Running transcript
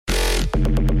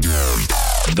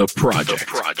The Project.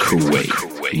 Kuwait.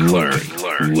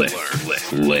 Learn.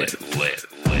 Live.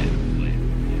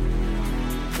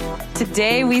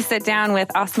 Today we sit down with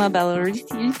Asmaa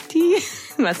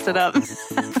Belrhiti. Messed it up. We're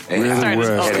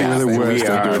the worst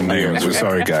at doing names. We're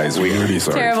sorry, guys. We're really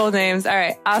sorry. Terrible names. All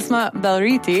right. Asmaa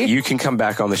Belrhiti. You can come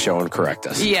back on the show and correct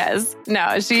us. Yes.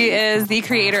 No, she is the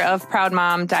creator of Proud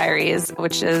Mom Diaries,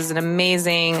 which is an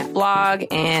amazing blog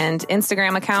and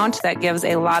Instagram account that gives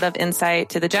a lot of insight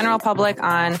to the general public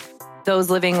on those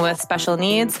living with special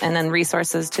needs and then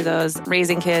resources to those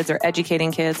raising kids or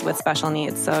educating kids with special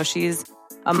needs. So she's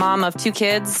a mom of 2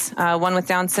 kids, one with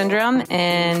Down syndrome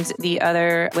and the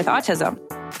other with autism.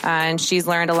 And she's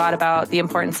learned a lot about the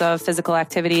importance of physical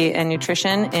activity and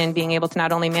nutrition in being able to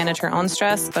not only manage her own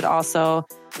stress, but also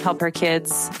help her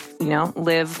kids,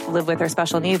 live with their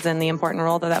special needs and the important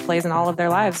role that plays in all of their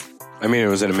lives. I mean, it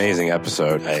was an amazing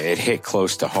episode. It hit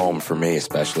close to home for me,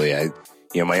 especially.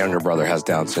 My younger brother has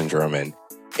Down syndrome, and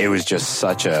it was just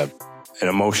such an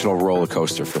emotional roller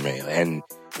coaster for me. And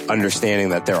understanding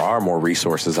that there are more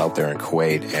resources out there in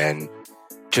Kuwait, and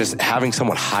just having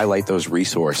someone highlight those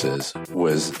resources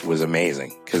was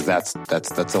amazing, because that's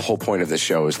the whole point of this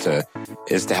show is to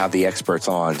have the experts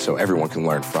on so everyone can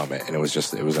learn from it. And it was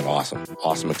an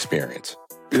awesome experience.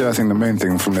 Yeah, I think the main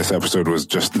thing from this episode was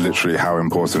just literally how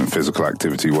important physical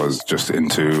activity was just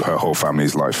into her whole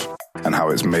family's life, and how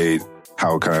it's made,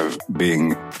 how kind of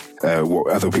being what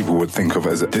other people would think of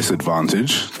as a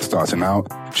disadvantage starting out,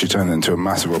 she turned it into a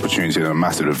massive opportunity and a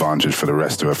massive advantage for the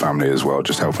rest of her family as well,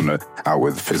 just helping her out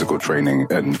with physical training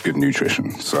and good nutrition.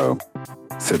 So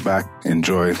sit back,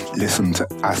 enjoy, listen to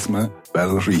Asmaa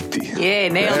Belrhiti. Yeah,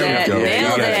 nailed it.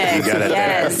 Nailed it. You got it.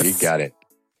 Yes. There. You got it.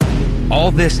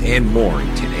 All this and more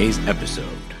in today's episode.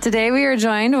 Today we are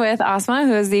joined with Asmaa,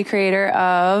 who is the creator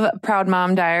of Proud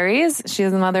Mom Diaries. She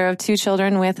is the mother of 2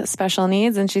 children with special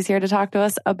needs, and she's here to talk to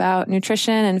us about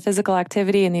nutrition and physical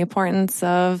activity and the importance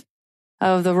of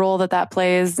the role that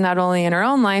plays not only in her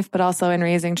own life, but also in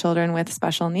raising children with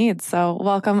special needs. So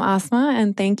welcome, Asmaa,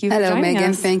 and thank you for joining us. Hello,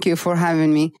 Megan. Thank you for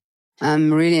having me.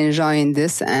 I'm really enjoying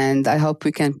this, and I hope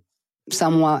we can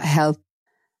somewhat help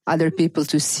other people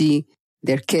to see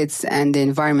their kids and the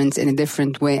environment in a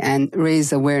different way and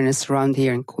raise awareness around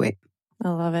here in Kuwait. I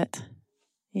love it.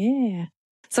 Yeah.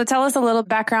 So tell us a little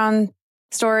background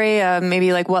story,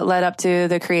 maybe like what led up to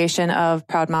the creation of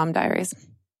Proud Mom Diaries.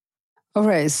 All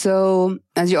right. So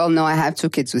as you all know, I have 2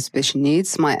 kids with special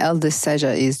needs. My eldest,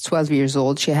 Seja, is 12 years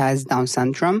old. She has Down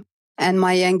syndrome. And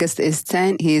my youngest is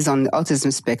 10. He is on the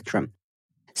autism spectrum.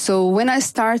 So when I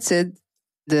started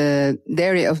the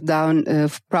Diary of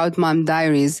Proud Mom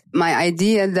Diaries, my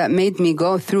idea that made me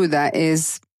go through that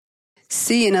is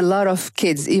seeing a lot of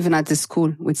kids, even at the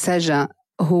school with Seja,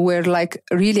 who were like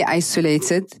really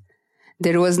isolated.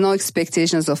 There was no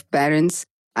expectations of parents.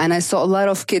 And I saw a lot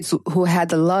of kids who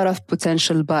had a lot of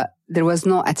potential, but there was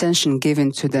no attention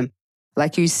given to them.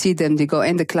 Like you see them, they go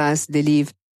in the class, they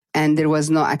leave, and there was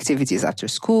no activities after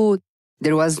school.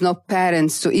 There was no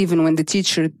parents. So even when the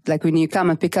teacher, like when you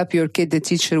come and pick up your kid, the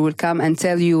teacher will come and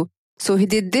tell you, so he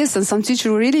did this. And some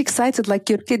teachers were really excited, like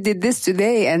your kid did this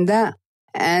today and that.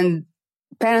 And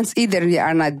parents either they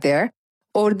are not there,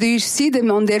 or do you see them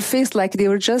on their face like they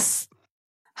were just,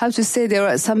 there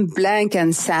was some blank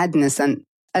and sadness, and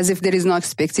as if there is no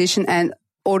expectation, and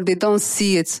or they don't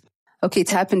see it. Okay,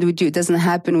 it happened with you. It doesn't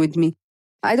happen with me.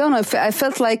 I don't know. I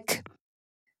felt like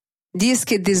these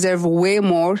kids deserve way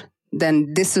more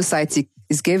than this society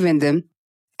is giving them.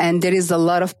 And there is a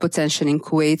lot of potential in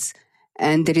Kuwait,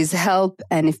 and there is help.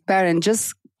 And if parents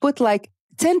just put like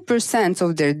 10%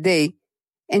 of their day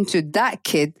into that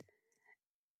kid,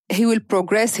 he will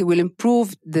progress, he will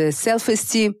improve, the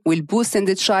self-esteem will boost in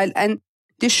the child, and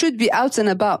they should be out and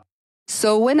about.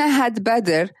 So when I had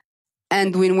Badr,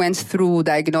 and we went through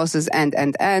diagnosis and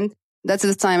that's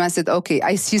the time I said, okay,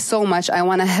 I see so much, I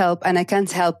want to help, and I can't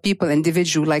help people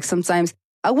individual. Like sometimes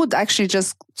I would actually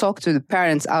just talk to the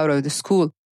parents out of the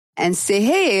school and say,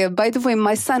 hey, by the way,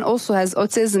 my son also has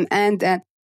autism, and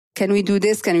can we do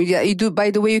this? Can we do, by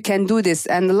the way, you can do this.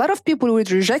 And a lot of people would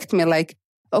reject me like,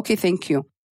 okay, thank you.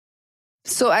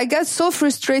 So I got so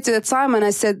frustrated at the time, and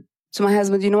I said to my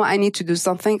husband, I need to do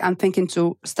something. I'm thinking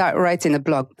to start writing a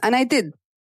blog. And I did.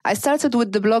 I started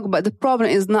with the blog, but the problem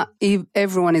is not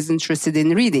everyone is interested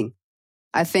in reading.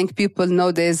 I think people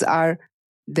nowadays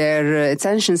their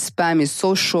attention span is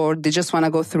so short, they just want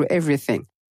to go through everything.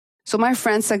 So my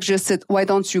friend suggested, why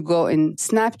don't you go in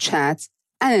Snapchat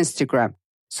and Instagram?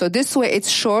 So this way it's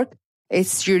short,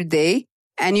 it's your day,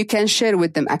 and you can share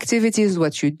with them activities,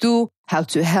 what you do, how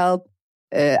to help,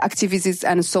 activities,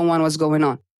 and so on, what's going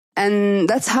on. And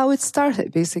that's how it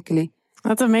started, basically.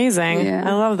 That's amazing. Yeah.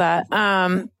 I love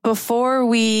that. Before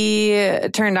we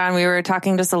turned on, we were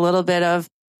talking just a little bit of,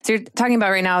 so you're talking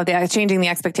about right now, changing the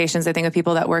expectations, I think, of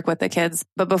people that work with the kids.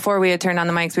 But before we had turned on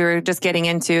the mics, we were just getting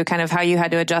into kind of how you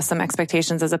had to adjust some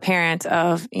expectations as a parent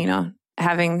of,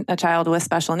 having a child with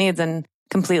special needs and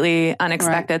completely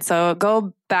unexpected. Right. So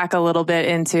go back a little bit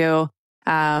into,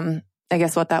 I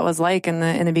guess, what that was like in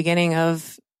the beginning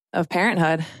of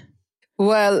parenthood.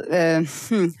 Well,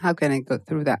 how can I go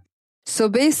through that? So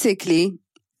basically,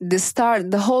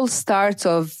 the whole start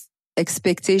of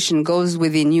expectation goes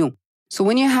within you. So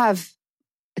when you have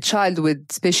a child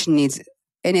with special needs,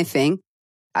 anything,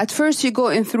 at first you go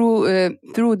in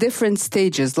through different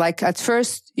stages. Like at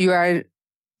first you are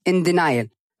in denial.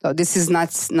 So this is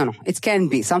not, no, it can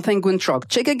be something went wrong.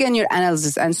 Check again your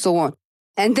analysis and so on.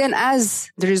 And then as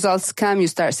the results come, you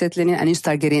start settling in and you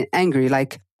start getting angry.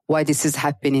 Like, why this is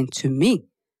happening to me?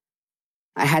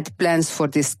 I had plans for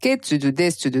this kid to do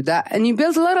this, to do that. And you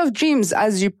build a lot of dreams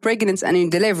as you're pregnant and you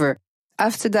deliver.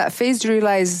 After that phase, you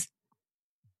realize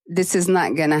this is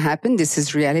not going to happen. This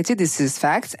is reality. This is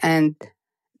fact. And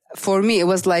for me, it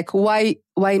was like, why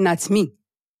not me?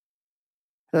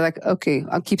 Like, okay,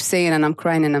 I'll keep saying and I'm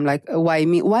crying and I'm like, why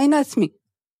me? Why not me?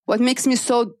 What makes me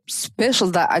so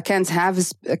special that I can't have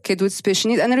a kid with special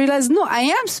needs? And I realized, no, I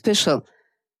am special.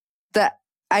 That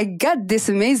I got this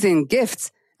amazing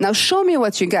gift. Now show me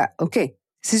what you got. Okay,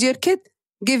 this is your kid.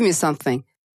 Give me something.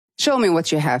 Show me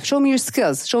what you have. Show me your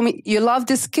skills. Show me you love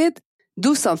this kid.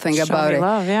 Do something about it.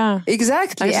 Love, yeah.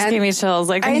 Exactly. That just gave me chills.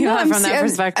 Like thinking about it from that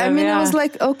perspective. I was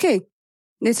like, okay,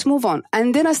 let's move on.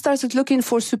 And then I started looking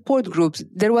for support groups.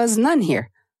 There was none here.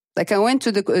 Like I went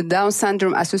to the Down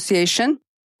Syndrome Association.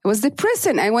 It was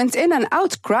depressing. I went in and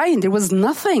out crying. There was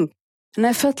nothing. And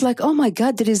I felt like, oh my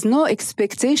God, there is no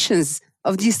expectations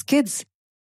of these kids.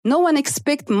 No one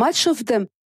expect much of them.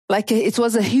 Like it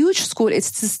was a huge school. It's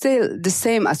still the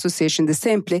same association, the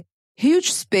same place,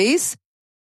 huge space.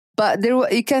 But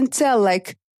you can tell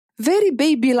like very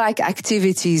baby-like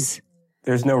activities.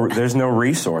 There's no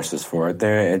resources for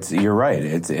it. You're right.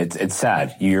 It's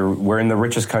sad. We're in the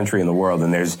richest country in the world,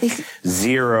 and there's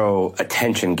zero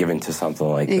attention given to something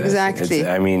like this. Exactly.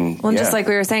 Just like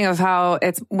we were saying of how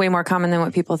it's way more common than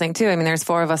what people think too. I mean, there's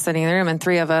 4 of us sitting in the room, and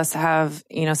 3 of us have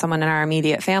someone in our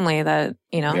immediate family that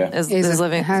is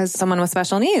living has someone with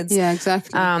special needs. Yeah,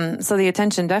 exactly. So the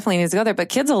attention definitely needs to go there. But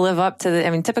kids will live up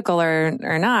to typical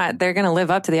or not, they're going to live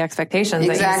up to the expectations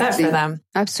that you set for them.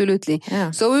 Absolutely.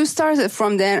 Yeah. So we started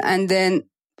from there and then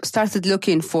started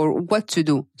looking for what to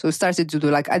do. So we started to do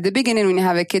like at the beginning, when you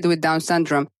have a kid with Down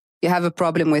syndrome, you have a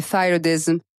problem with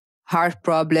thyroidism, heart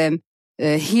problem,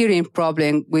 hearing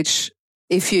problem, which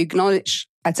if you acknowledge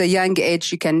at a young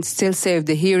age, you can still save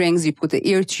the hearings. You put the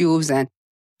ear tubes and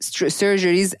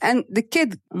surgeries, and the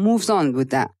kid moves on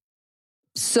with that.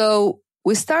 So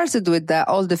we started with that,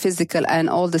 all the physical and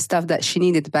all the stuff that she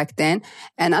needed back then.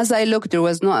 And as I looked, there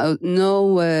was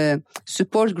no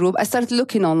support group. I started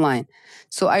looking online.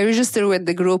 So I registered with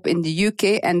the group in the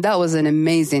UK, and that was an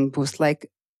amazing boost. Like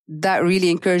that really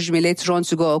encouraged me later on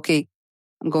to go, okay,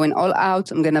 I'm going all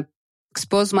out. I'm going to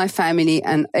expose my family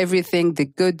and everything, the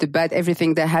good, the bad,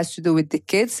 everything that has to do with the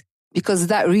kids, because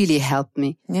that really helped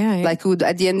me. Yeah. Like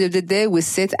at the end of the day, we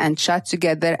sit and chat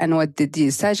together. And what did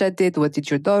Saja did? What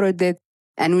did your daughter did?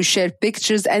 And we shared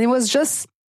pictures. And it was just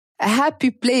a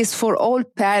happy place for all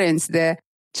parents there,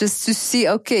 just to see,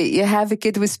 okay, you have a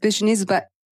kid with special needs, but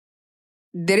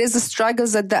there is a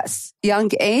struggles at that young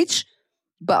age.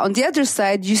 But on the other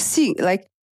side, you see, like,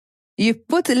 you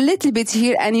put a little bit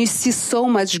here and you see so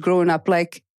much growing up.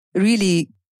 Like, really,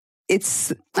 I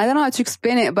don't know how to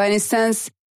explain it, but in a sense,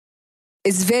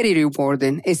 it's very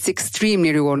rewarding. It's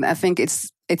extremely rewarding. I think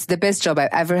it's the best job I've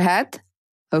ever had.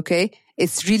 Okay.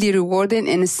 It's really rewarding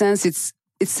in a sense.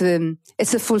 It's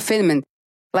a fulfillment.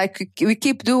 Like we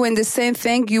keep doing the same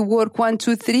thing. You work 1,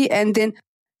 2, 3, and then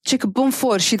check boom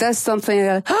 4. She does something.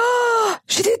 Like,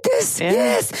 she did this. Yeah.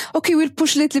 Yes. Okay. We'll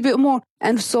push a little bit more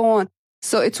and so on.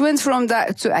 So it went from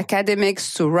that to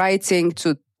academics, to writing,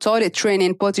 to toilet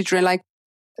training, potty training. Like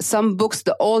some books,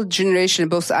 the old generation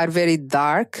books are very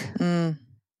dark.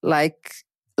 Like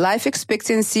life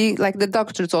expectancy, like the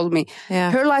doctor told me,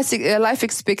 her life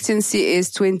expectancy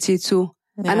is 22.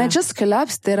 Yeah. And I just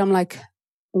collapsed there. I'm like,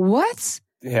 what?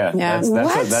 Yeah.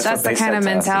 That's the kind of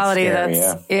mentality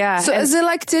that's. So is it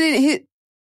like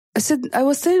I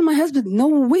was telling my husband, no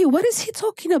way, what is he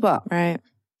talking about? Right.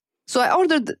 So I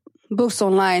ordered books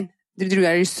online, did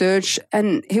research,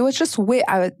 and he was just way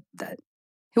out.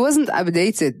 He wasn't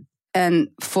updated. And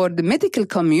for the medical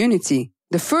community,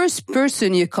 the first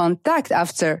person you contact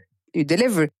after you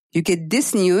deliver, you get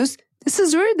this news, This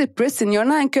is very depressing. You're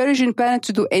not encouraging parents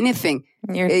to do anything.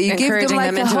 You give them like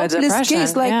them a into hopeless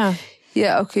case. Like,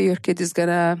 yeah. Okay, your kid is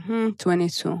gonna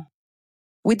 22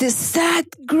 with this sad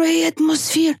gray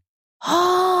atmosphere.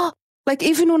 Like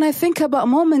even when I think about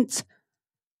moments,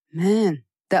 man,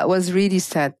 that was really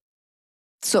sad.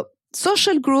 So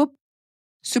social group,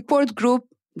 support group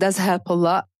does help a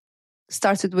lot.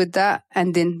 Started with that.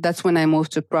 And then that's when I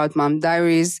moved to Proud Mom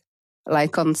Diaries.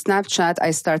 Like on Snapchat,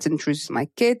 I started introducing my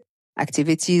kid,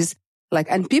 activities.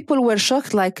 And people were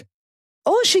shocked, like,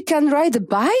 oh, she can ride a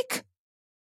bike?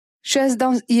 She has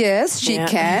done, yes, she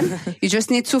can. You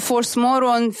just need to force more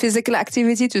on physical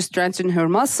activity to strengthen her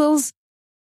muscles.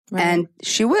 Right. And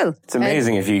she will. It's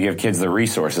amazing if you give kids the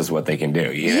resources, what they can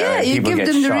do. You give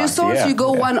them the resource, you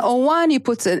go 101, you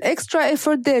put an extra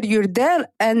effort there, you're there,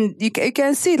 and you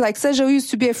can see, like Seja used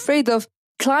to be afraid of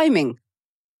climbing.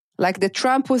 Like the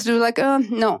tramp was like,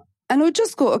 no. And we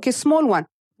just go, okay, small one,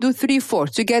 do 3, 4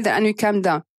 together, and we come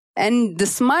down. And the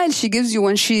smile she gives you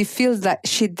when she feels that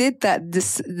she did that,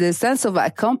 the sense of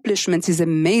accomplishment is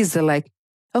amazing. Like,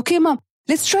 okay, mom,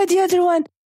 let's try the other one.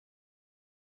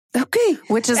 Okay.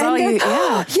 Which is all you,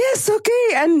 yes,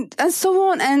 okay. And so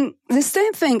on. And the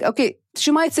same thing. Okay.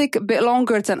 She might take a bit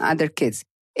longer than other kids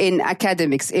in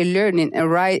academics, in learning,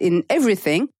 in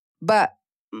everything. But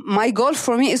my goal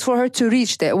for me is for her to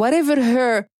reach there. Whatever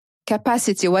her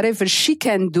capacity, whatever she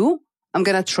can do, I'm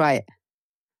going to try it.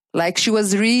 Like she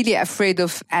was really afraid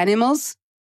of animals.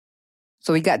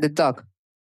 So we got the dog.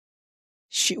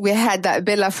 We had that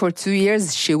Bella for 2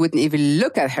 years. She wouldn't even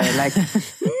look at her like,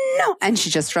 no. And she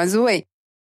just runs away.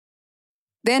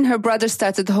 Then her brother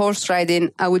started horse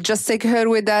riding. I would just take her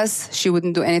with us. She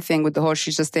wouldn't do anything with the horse.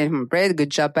 She just stayed from bread. Good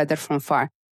job, better from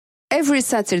far. Every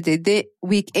Saturday,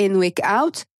 week in, week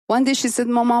out. One day she said,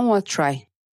 Mom, I want to try.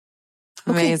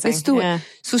 Okay, amazing. Let's do it.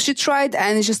 So she tried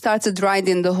and she started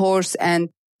riding the horse and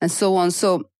so on.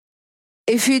 So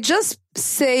if you just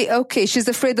say, okay, she's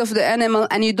afraid of the animal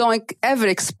and you don't ever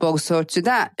expose her to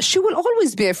that, she will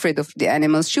always be afraid of the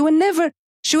animals. She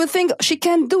will think she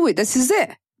can't do it. This is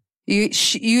it.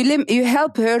 You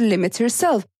help her limit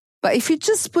herself. But if you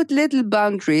just put little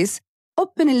boundaries,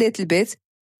 open a little bit,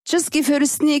 just give her a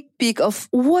sneak peek of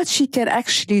what she can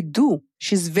actually do.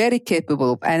 She's very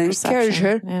capable and encourage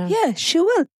her. Yeah, she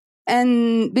will.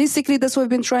 And basically that's what I've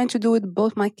been trying to do with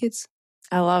both my kids.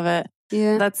 I love it.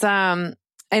 Yeah. That's, I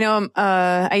know,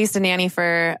 I used to nanny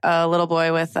for a little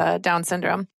boy with Down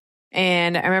syndrome.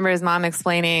 And I remember his mom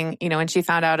explaining, when she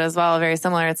found out as well, very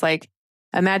similar. It's like,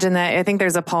 imagine that, I think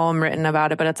there's a poem written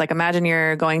about it, but it's like, imagine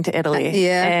you're going to Italy.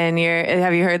 And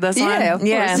have you heard this one? Yeah, of course.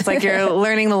 Yeah. It's like you're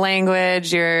learning the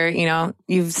language,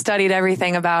 you've studied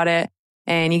everything about it.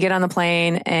 And you get on the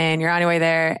plane and you're on your way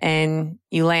there and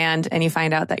you land and you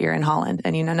find out that you're in Holland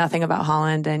and you know nothing about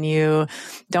Holland and you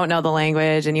don't know the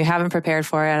language and you haven't prepared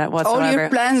for it whatsoever. All your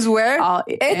plans were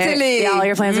Italy. All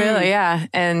your plans were Italy, yeah.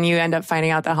 And you end up finding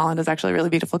out that Holland is actually a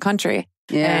really beautiful country.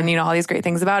 Yeah. And all these great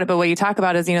things about it. But what you talk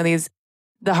about is,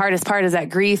 the hardest part is that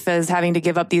grief is having to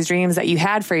give up these dreams that you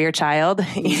had for your child,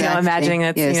 imagining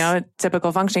it's,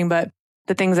 typical functioning. But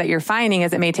the things that you're finding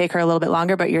is it may take her a little bit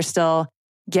longer, but you're still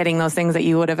getting those things that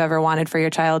you would have ever wanted for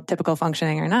your child, typical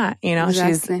functioning or not.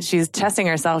 Exactly. She's testing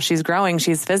herself. She's growing.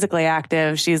 She's physically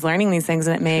active. She's learning these things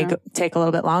and it may take a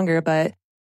little bit longer, but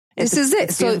this is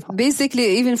it. So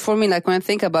basically, even for me, like when I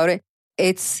think about it,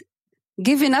 it's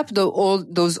giving up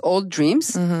those old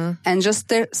dreams and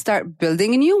just start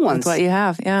building new ones. That's what you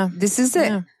have. Yeah. This is it.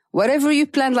 Yeah. Whatever you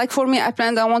planned, like for me, I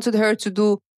wanted her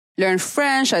to learn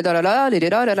French.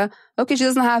 Okay, she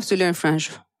doesn't have to learn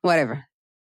French. Whatever.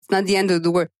 Not the end of the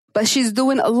world, but she's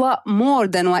doing a lot more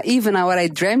than what I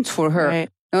dreamt for her. Right.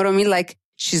 You know what I mean? Like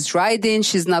she's riding,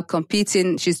 she's now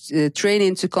competing, she's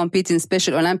training to compete in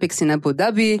Special Olympics in Abu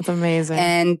Dhabi. That's amazing.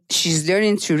 And she's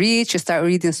learning to read. She started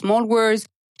reading small words.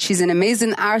 She's an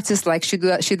amazing artist. Like she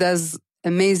does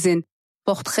amazing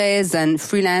portraits and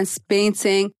freelance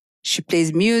painting. She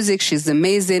plays music. She's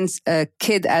amazing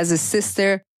kid as a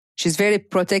sister. She's very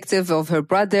protective of her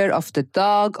brother, of the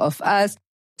dog, of us.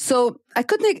 So I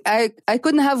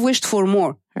couldn't have wished for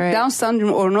more. Right. Down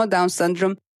syndrome or no Down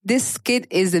syndrome, this kid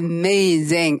is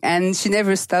amazing, and she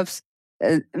never stops.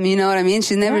 You know what I mean?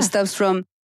 She never stops from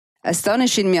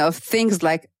astonishing me of things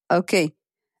like, okay,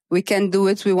 we can do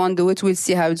it, we won't do it, we'll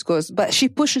see how it goes. But she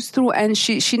pushes through, and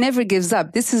she never gives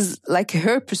up. This is like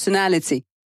her personality.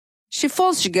 She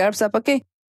falls, she gets up. Okay,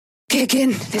 again,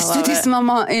 let's do this,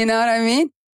 mama. You know what I mean?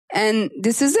 And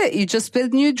this is it. You just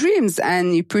build new dreams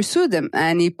and you pursue them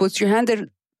and you put your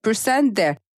 100%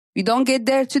 there. You don't get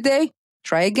there today,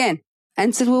 try again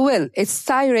until we will. It's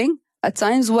tiring at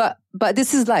times, but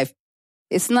this is life.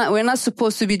 We're not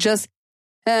supposed to be just,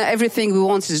 everything we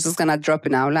want is just going to drop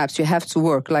in our laps. You have to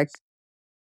work right?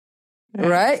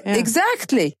 Yeah.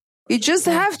 Exactly. You just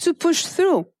have to push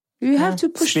through. You have to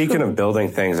push through. Speaking of building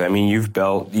things, I mean, you've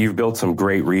built some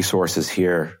great resources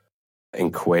here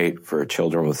in Kuwait for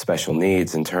children with special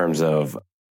needs in terms of,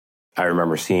 I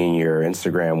remember seeing your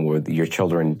Instagram with your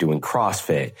children doing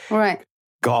CrossFit. Right.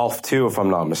 Golf too, if I'm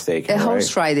not mistaken.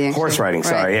 Horse riding. Horse riding,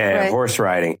 sorry. Yeah, horse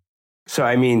riding. So,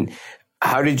 I mean,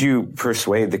 how did you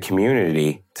persuade the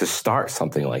community to start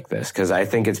something like this? Because I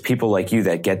think it's people like you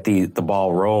that get the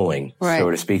ball rolling, so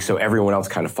to speak, so everyone else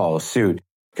kind of follows suit.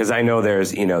 Because I know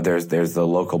there's the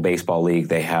local baseball league.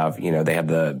 They have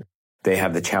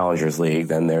the Challengers League.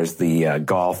 Then there's the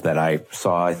golf that I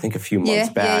saw, I think, a few months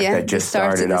back that just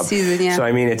started up. Season, So,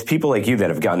 I mean, it's people like you that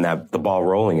have gotten the ball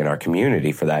rolling in our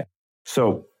community for that.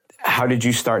 So how did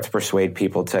you start to persuade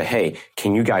people to, hey,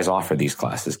 can you guys offer these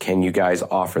classes? Can you guys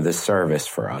offer this service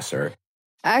for us? Or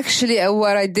actually,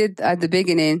 what I did at the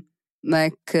beginning,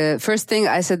 first thing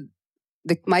I said,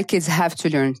 my kids have to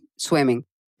learn swimming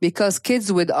because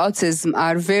kids with autism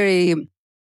are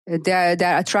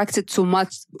they're attracted to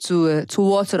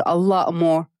water a lot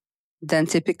more than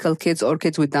typical kids or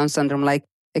kids with Down syndrome. Like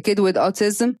a kid with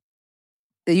autism,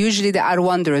 they are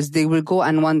wanderers. They will go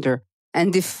and wander.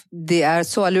 And if they are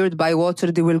so allured by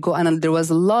water, they will go. And there was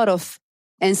a lot of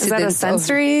incidents. Is that a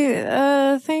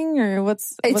sensory thing or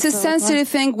what's a sensory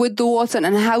thing with the water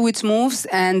and how it moves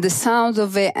and the sound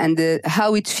of it and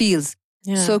how it feels.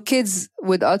 Yeah. So kids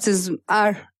with autism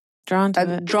are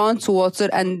drawn to water,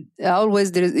 and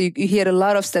always you hear a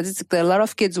lot of statistics that a lot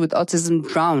of kids with autism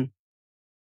drown.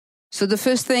 So the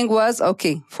first thing was,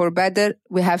 okay, for better,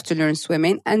 we have to learn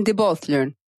swimming, and they both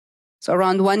learn. So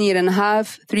around 1.5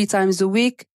 years, 3 times a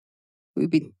week,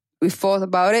 we thought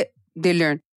about it, they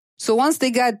learn. So once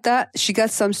they got that, she got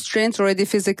some strength already,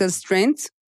 physical strength.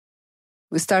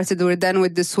 We're done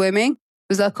with the swimming. It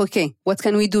was like, okay, what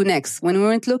can we do next? When we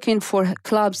went looking for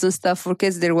clubs and stuff for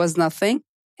kids, there was nothing.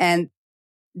 And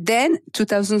then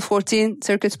 2014,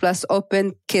 Circuit Plus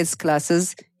opened kids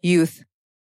classes, youth.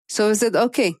 So I said,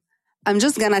 okay, I'm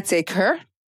just going to take her.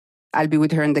 I'll be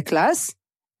with her in the class.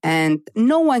 And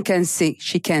no one can say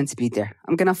she can't be there.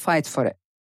 I'm going to fight for it.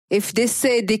 If they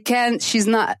say she's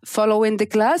not following the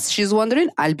class, she's wondering,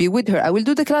 I'll be with her. I will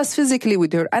do the class physically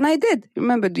with her. And I did.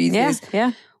 Remember these days?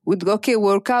 Yeah. We'd go, okay,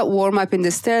 work out, warm up in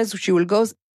the stairs. She will go.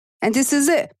 And this is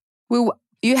it.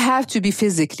 You have to be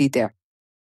physically there.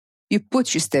 You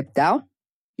step down,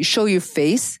 you show your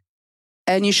face,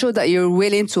 and you show that you're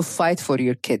willing to fight for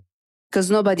your kid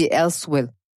because nobody else will.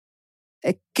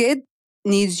 A kid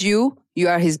needs you. You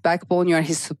are his backbone. You are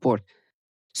his support.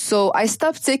 So I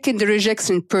stopped taking the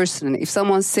rejection personally. If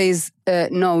someone says,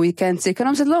 no, we can't take her,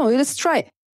 I said, no, let's try it.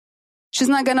 She's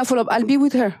not going to follow up. I'll be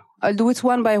with her. I'll do it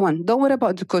one by one. Don't worry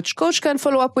about the coach. Coach can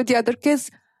follow up with the other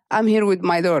kids. I'm here with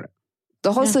my daughter.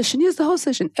 The whole session. Yes, the whole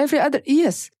session. Every other.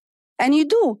 Yes. And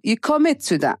you commit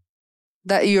to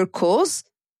that your cause.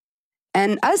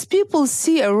 And as people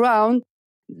see around,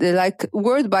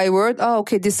 word by word, oh,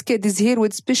 okay, this kid is here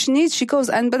with special needs. She goes,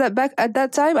 but back at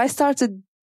that time, I started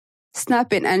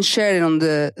snapping and sharing on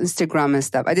the Instagram and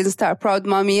stuff. I didn't start Proud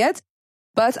Mommy yet,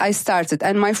 but I started.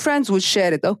 And my friends would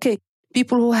share it. Okay,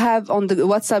 people who have on the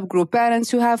WhatsApp group,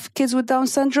 parents who have kids with Down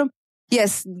syndrome,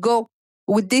 yes, go.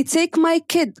 Would they take my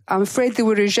kid? I'm afraid they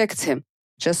will reject him.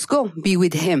 Just go, be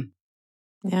with him.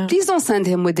 Yeah. Please don't send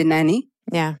him with the nanny.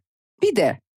 Yeah. Be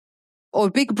there.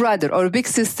 Or big brother or big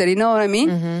sister, you know what I mean?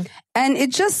 Mm-hmm. And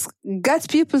it just got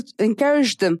people,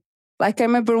 encouraged them. Like I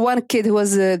remember one kid who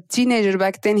was a teenager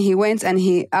back then, he went and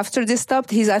after this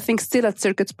stopped, he's I think still at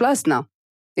Circuit Plus now.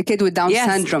 The kid with Down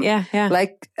syndrome. Yeah.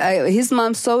 His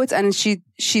mom saw it and she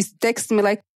texted me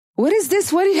like, what is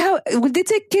this? Would they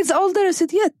take kids older? I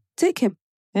said, yeah, take him.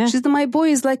 Yeah. She said, my boy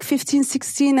is like 15,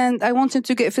 16 and I want him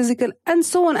to get physical and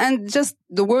so on. And just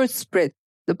the word spread.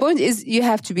 The point is you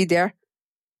have to be there.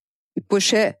 You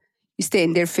push it. You stay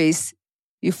in their face.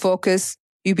 You focus.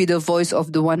 You be the voice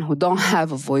of the one who don't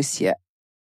have a voice yet.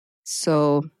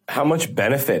 So how much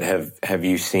benefit have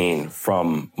you seen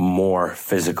from more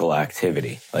physical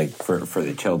activity, like for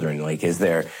the children? Like,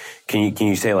 can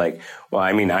you say like, well,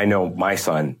 I mean, I know my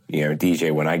son,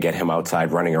 DJ, when I get him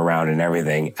outside running around and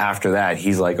everything, after that,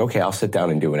 he's like, okay, I'll sit down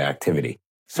and do an activity.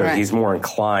 So he's more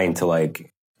inclined to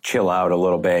like chill out a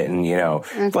little bit and,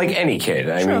 like any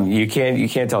kid. I mean, you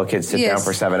can't tell kids sit down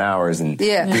for 7 hours and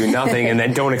do nothing and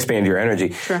then don't expand your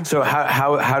energy. Sure. So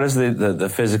how does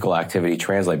the physical activity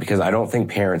translate? Because I don't think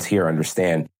parents here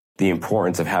understand the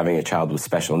importance of having a child with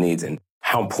special needs and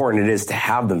how important it is to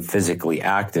have them physically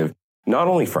active, not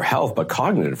only for health, but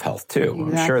cognitive health too.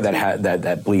 Exactly. I'm sure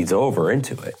that bleeds over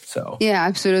into it. So yeah,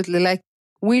 absolutely. Like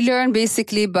we learn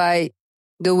basically by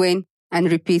doing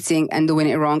and repeating and doing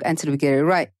it wrong until we get it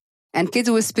right. And kids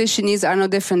with special needs are no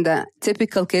different than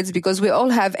typical kids because we all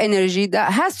have energy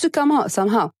that has to come out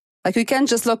somehow. Like we can't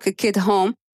just lock a kid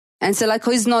home and say like,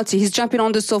 oh, he's naughty. He's jumping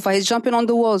on the sofa. He's jumping on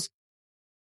the walls.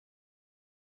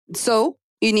 So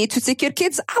you need to take your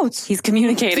kids out. He's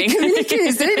communicating.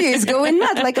 He's going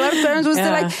nuts. Like a lot of parents will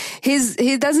say like,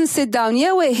 he doesn't sit down.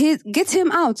 Yeah, wait, get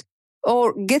him out.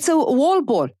 Or get a wall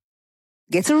ball.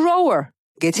 Get a rower.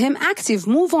 Get him active.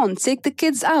 Move on. Take the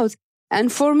kids out.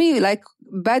 And for me, like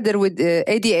Badr with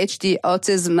ADHD,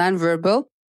 autism, nonverbal,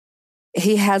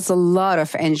 he has a lot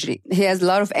of energy. He has a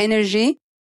lot of energy.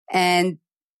 And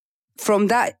from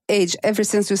that age, ever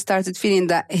since we started feeling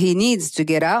that he needs to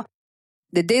get out,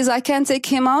 the days I can't take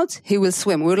him out, he will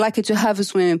swim. We're lucky to have a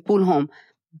swimming pool home.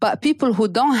 But people who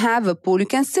don't have a pool, you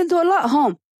can still do a lot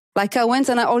home. Like I went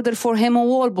and I ordered for him a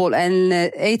wall ball, an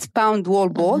 8-pound wall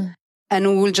ball, and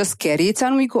we will just carry it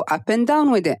and we go up and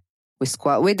down with it. We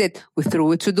squat with it. We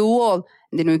throw it to the wall.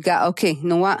 And then we got, okay, you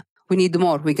know what? We need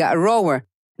more. We got a rower.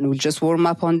 And we'll just warm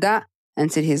up on that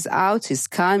until he's out, he's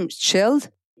calm, chilled.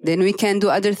 Then we can do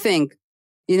other things.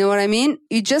 You know what I mean?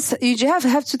 You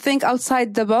have to think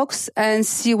outside the box and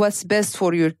see what's best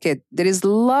for your kid. There is a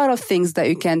lot of things that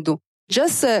you can do.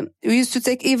 Just, we used to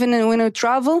take even when we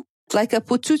travel, like I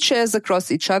put 2 chairs across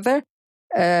each other,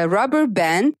 a rubber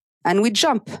band, and we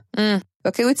jump.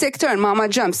 Okay, we take turn. Mama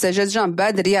jumps, Sajad jump,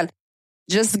 Badr, yal.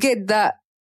 Just get that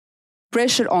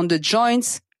pressure on the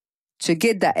joints to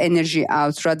get that energy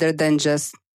out rather than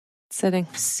just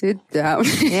sit down.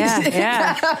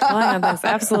 Yeah.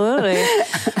 Absolutely.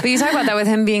 But you talk about that with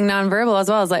him being nonverbal as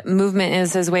well as like movement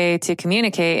is his way to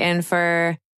communicate. And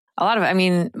for a lot of, I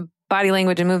mean, body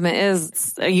language and movement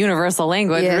is a universal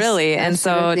language, really. And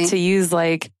absolutely. so to use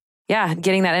like,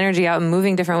 getting that energy out and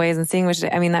moving different ways and seeing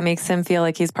that makes him feel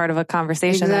like he's part of a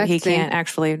conversation that he can't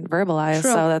actually verbalize.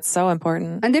 True. So that's so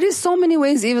important. And there is so many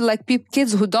ways, even like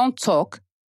kids who don't talk,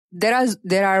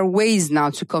 there are ways now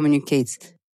to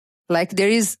communicate. Like there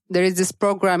is this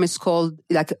program, it's called,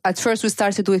 like at first we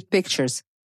started with pictures.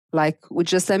 Like we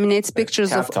just laminate pictures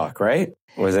Tap Talk, right?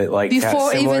 Was it like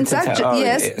before even Tap?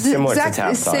 Yes, similar to Tap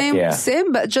Talk,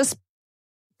 same, but just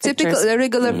typical,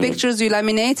 regular pictures you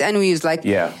laminate and we use like,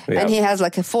 and he has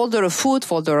like a folder of food,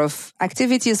 folder of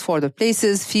activities for the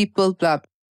places, people, blah.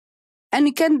 And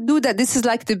you can do that. This is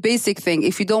like the basic thing.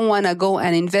 If you don't want to go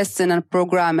and invest in a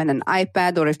program and an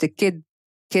iPad, or if the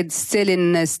kid's still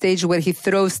in a stage where he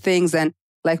throws things and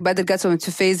like Badr got on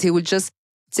to phase, he would just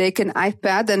take an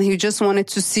iPad and he just wanted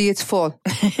to see it fall.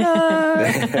 Make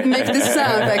the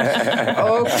sound like,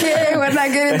 okay, we're not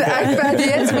getting the iPad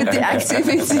yet with the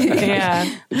activity.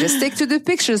 We just stick to the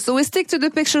pictures. So we stick to the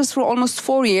pictures for almost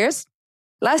 4 years.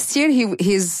 Last year,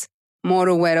 he's more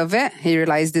aware of it. He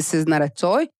realized this is not a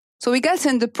toy. So we got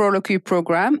in the Proloquy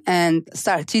program and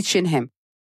start teaching him.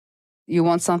 You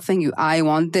want something? I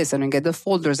want this. And we get the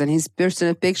folders and his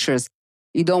personal pictures.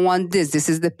 You don't want this. This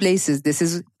is the places.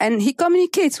 And he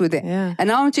communicates with it. Yeah. And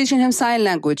now I'm teaching him sign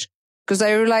language because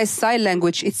I realized sign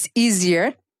language, it's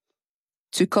easier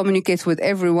to communicate with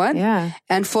everyone. Yeah.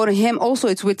 And for him also,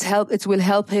 it will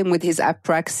help him with his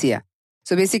apraxia.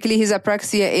 So basically his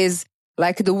apraxia is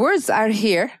like the words are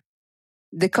here.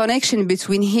 The connection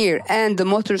between here and the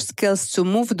motor skills to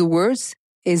move the words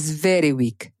is very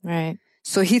weak. Right.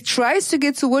 So he tries to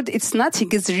get to word. It's not, he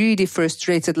gets really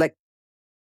frustrated. Like,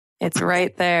 it's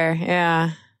right there.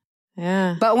 Yeah.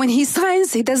 Yeah. But when he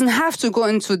signs, he doesn't have to go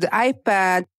into the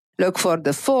iPad, look for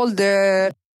the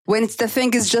folder. When the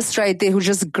thing is just right there, he'll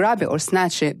just grab it or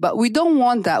snatch it. But we don't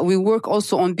want that. We work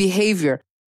also on behavior,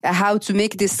 how to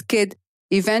make this kid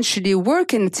eventually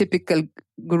work in a typical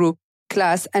group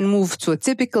class and move to a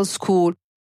typical school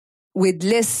with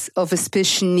less of a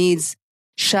special needs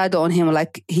shadow on him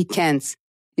like he can't.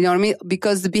 You know what I mean?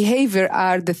 Because the behavior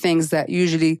are the things that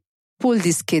usually pull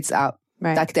these kids out.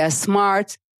 Right. Like they're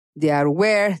smart, they are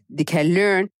aware, they can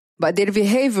learn, but their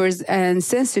behaviors and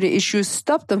sensory issues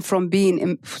stop them from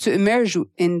being to emerge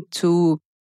into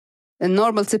a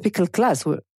normal, typical class.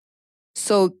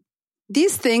 So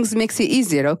these things makes it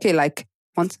easier. Okay, like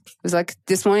once it was like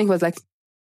this morning was like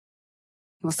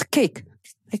it was a cake.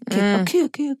 Like cake.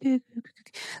 Okay.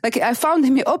 Like I found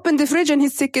him. He opened the fridge and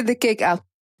he's taking the cake out.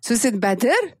 So he said, "Badr,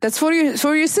 that's for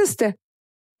your sister."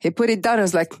 He put it down. I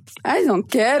was like, I don't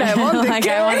care. I want the like,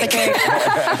 cake. I want the cake.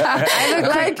 I have a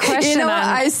quick question.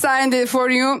 I signed it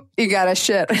for you. You got to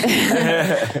share.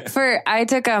 I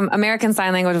took American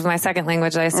Sign Language was my second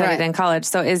language that I studied in college.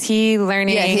 So is he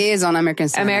learning? Yeah, he is on American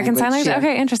Sign Language. Yeah.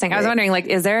 Okay, interesting. I was wondering, like,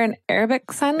 is there an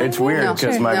Arabic Sign Language? It's weird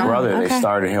because my brother, they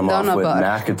started him off with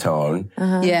Nakatone.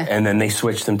 Yeah. And then they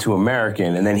switched him to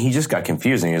American. And then he just got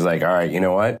confused. And he was like, all right, you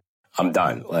know what? I'm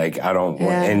done. Like, I don't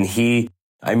want,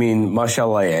 and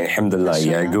mashallah, alhamdulillah,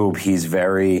 Yaqub, he's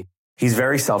very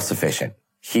self-sufficient.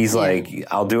 He's like,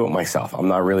 I'll do it myself. I'm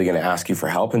not really going to ask you for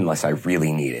help unless I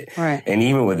really need it. Right. And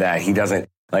even with that, he doesn't,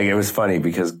 like, it was funny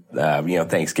because,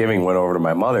 Thanksgiving went over to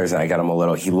my mother's and I got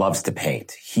him he loves to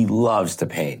paint. He loves to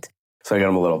paint. So I got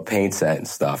him a little paint set and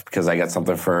stuff because I got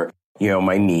something for,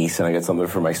 my niece and I got something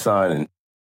for my son. And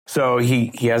so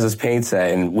he has his paint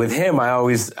set. And with him, I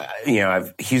always,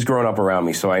 he's grown up around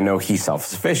me. So I know he's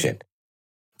self-sufficient.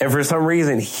 And for some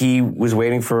reason, he was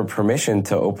waiting for permission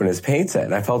to open his paint set.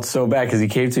 And I felt so bad because he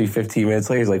came to me 15 minutes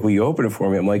later. He's like, will you open it for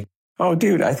me? I'm like, oh,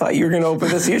 dude, I thought you were going to open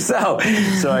this yourself.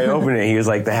 So I opened it. He was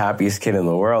like the happiest kid in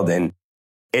the world. And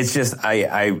it's just,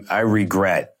 I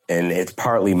regret, and it's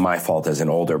partly my fault as an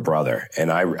older brother.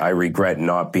 And I regret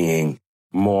not being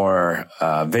more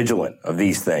vigilant of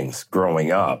these things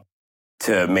growing up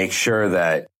to make sure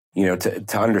that,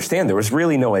 to understand there was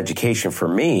really no education for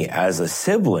me as a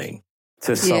sibling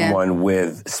to someone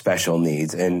with special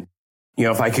needs. And,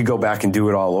 if I could go back and do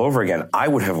it all over again, I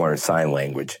would have learned sign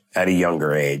language at a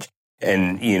younger age.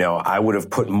 And, I would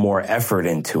have put more effort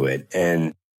into it.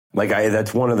 And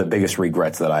that's one of the biggest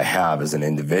regrets that I have as an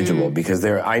individual, because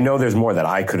I know there's more that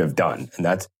I could have done. And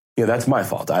that's my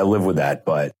fault. I live with that.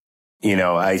 But,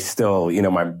 I still,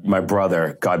 my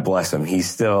brother, God bless him, he's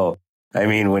still,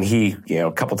 when he,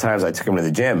 a couple times I took him to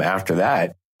the gym after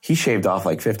that, he shaved off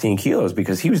like 15 kilos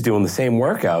because he was doing the same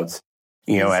workouts,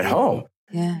 at home.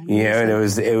 Yeah. And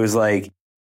it was like,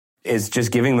 it's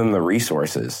just giving them the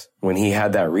resources. When he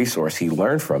had that resource, he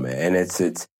learned from it. And it's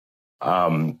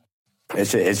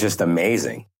just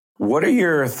amazing. What are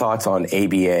your thoughts on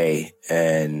ABA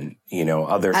and,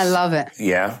 other? I love it.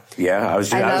 Yeah. I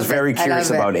was very curious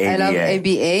about ABA. I love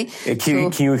ABA.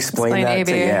 Can you explain that?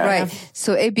 ABA. Right.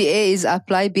 So ABA is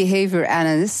Applied Behavior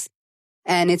Analysis.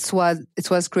 And it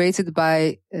was created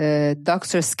by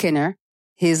Dr. Skinner.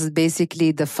 He's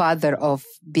basically the father of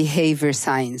behavior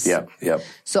science. Yep.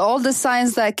 So all the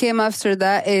science that came after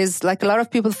that is, like, a lot of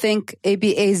people think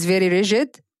ABA is very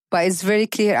rigid, but it's very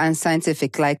clear and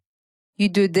scientific. Like, you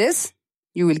do this,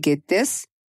 you will get this,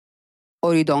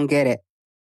 or you don't get it.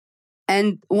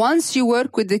 And once you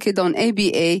work with the kid on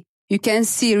ABA, you can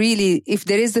see really if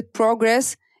there is a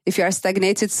progress, if you are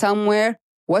stagnated somewhere,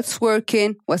 what's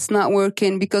working, what's not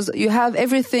working, because you have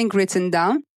everything written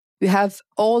down. You have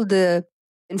all the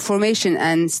information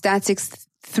and statistics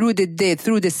through the day,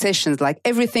 through the sessions, like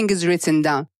everything is written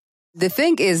down. The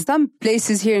thing is, some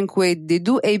places here in Kuwait, they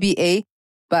do ABA,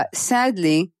 but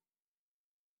sadly,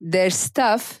 their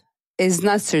staff is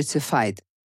not certified.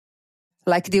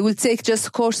 Like, they will take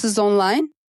just courses online,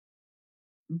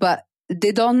 but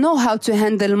they don't know how to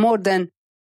handle more than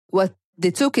what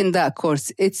they took in that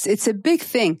course. It's a big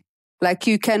thing. Like,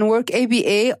 you can work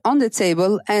ABA on the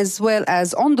table as well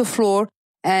as on the floor,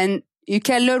 and you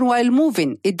can learn while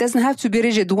moving. It doesn't have to be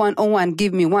rigid 101.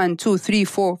 Give me 1, 2, 3,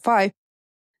 4, 5.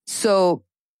 So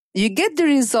you get the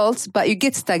results, but you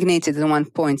get stagnated at one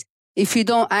point if you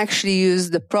don't actually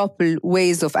use the proper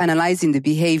ways of analyzing the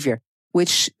behavior,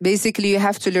 which basically you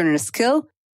have to learn a skill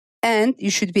and you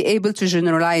should be able to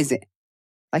generalize it.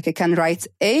 Like, I can write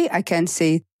A, I can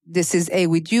say, this is A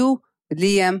with you, with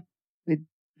Liam, with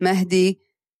Mahdi.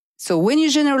 So when you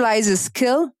generalize a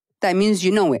skill, that means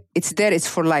you know it. It's there, it's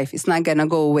for life. It's not going to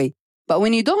go away. But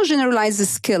when you don't generalize the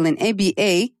skill in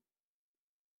ABA,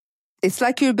 it's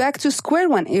like you're back to square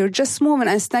one. You're just moving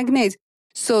and stagnate.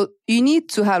 So you need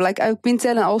to have, like, I've been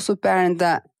telling also parents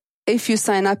that if you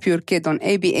sign up your kid on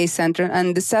ABA center,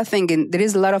 and the sad thing, there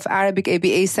is a lot of Arabic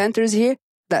ABA centers here,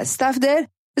 that staff there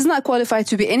is not qualified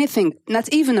to be anything, not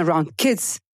even around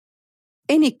kids.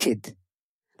 Any kid.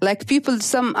 Like,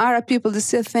 some Arab people, they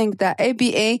still think that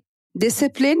ABA,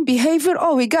 discipline, behavior,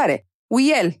 oh, we got it. We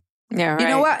yell. Yeah, right. You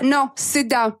know what? No, sit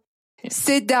down.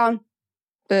 Sit down.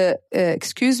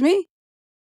 Excuse me?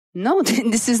 No,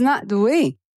 this is not the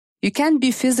way. You can't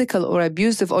be physical or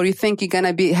abusive, or you think you're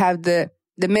going to have the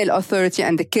male authority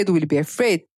and the kid will be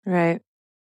afraid. Right.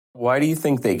 Why do you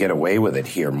think they get away with it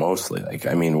here mostly? Like,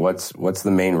 what's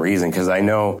the main reason? Because I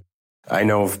know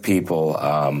of people,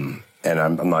 and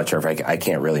I'm not sure if I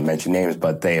can't really mention names,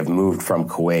 but they have moved from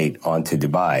Kuwait onto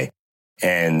Dubai,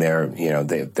 and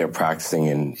they're practicing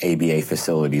in ABA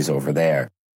facilities over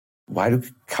there. why do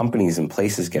companies and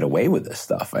places get away with this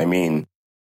stuff? I mean,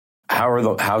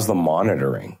 how's the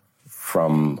monitoring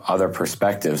from other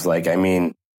perspectives? Like, I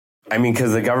mean,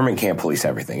 because the government can't police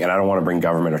everything, and I don't want to bring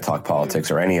government or talk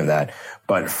politics or any of that,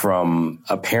 but from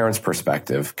a parent's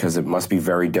perspective, because it must be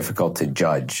very difficult to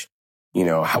judge, you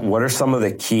know, what are some of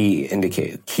the key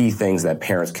things that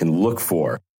parents can look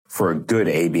for a good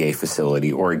ABA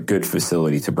facility or a good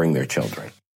facility to bring their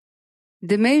children?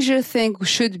 The major thing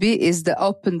should be is the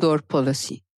open door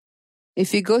policy.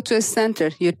 If you go to a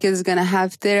center, your kid is going to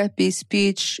have therapy,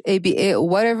 speech, ABA, or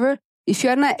whatever. If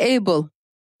you are not able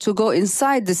to go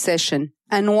inside the session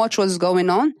and watch what's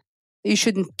going on, you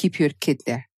shouldn't keep your kid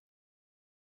there.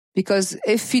 Because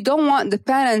if you don't want the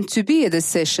parent to be at the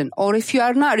session, or if you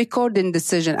are not recording the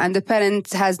session and the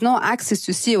parent has no access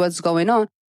to see what's going on,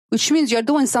 which means you're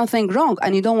doing something wrong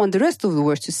and you don't want the rest of the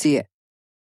world to see it.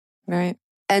 Right.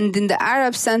 And in the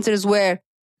Arab centers where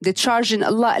they're charging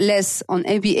a lot less on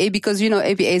ABA, because, you know,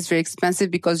 ABA is very expensive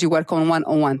because you work on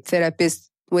one-on-one therapist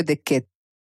with the kid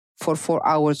for 4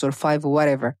 hours or 5 or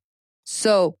whatever.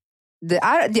 So the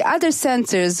other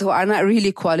centers who are not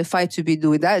really qualified to be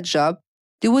doing that job,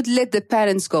 they would let the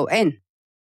parents go in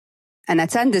and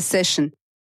attend the session.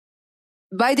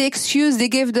 By the excuse, they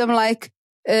give them like,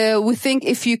 we think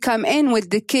if you come in with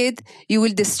the kid, you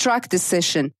will distract the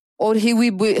session, or he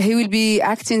will be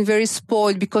acting very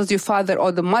spoiled because your father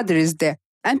or the mother is there.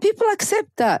 And people accept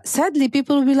that. Sadly,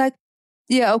 people will be like,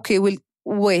 yeah, okay, we'll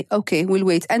wait.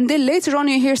 And then later on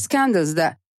you hear scandals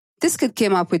that this kid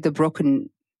came up with a broken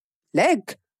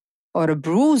leg or a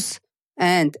bruise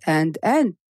and.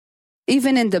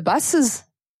 Even in the buses,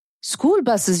 school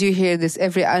buses, you hear this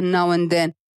every now and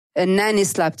then. A nanny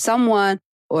slapped someone,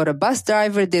 or a bus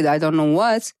driver did I don't know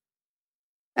what.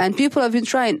 And people have been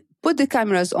trying, put the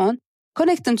cameras on,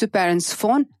 connect them to parents'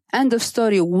 phone, end of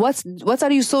story. What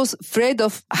are you so afraid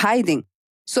of hiding?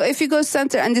 So if you go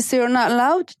center and they say you're not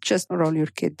allowed, just roll your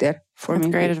kid there for That's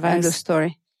me. great advice. End of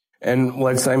story. And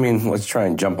let's try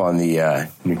and jump on the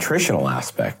nutritional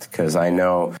aspect, because I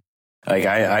know, like,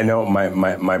 I know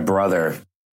my brother,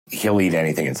 he'll eat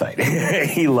anything in sight.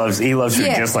 he loves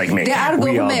food just like me. They are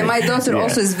gourmet. My daughter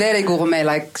also is very gourmet.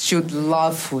 Like, she would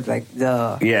love food. Like,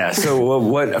 the yeah. So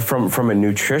what from a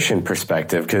nutrition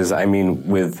perspective? Because I mean,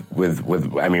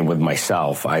 with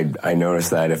myself, I notice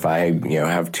that if I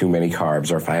have too many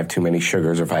carbs, or if I have too many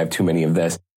sugars, or if I have too many of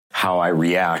this, how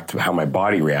my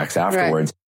body reacts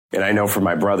afterwards. Right. And I know for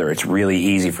my brother, it's really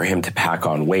easy for him to pack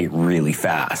on weight really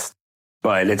fast.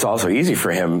 But it's also easy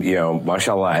for him,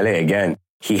 mashallah alayh, again,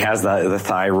 he has the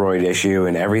thyroid issue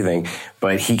and everything,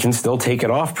 but he can still take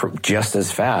it off just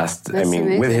as fast. That's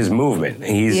amazing. With his movement,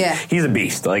 he's a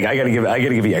beast. Like, I gotta give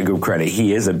Yaqub credit.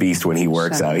 He is a beast when he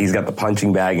works out. He's got the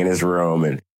punching bag in his room,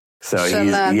 and so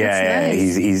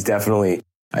he's definitely.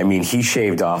 I mean, he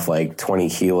shaved off like 20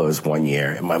 kilos one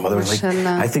year, and my mother was like,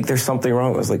 "I think there's something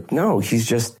wrong." I was like, "No,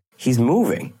 he's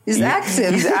moving. He's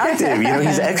active. He's active.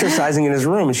 He's exercising in his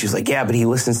room." And she's like, "Yeah, but he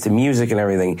listens to music and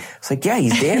everything." It's like, "Yeah,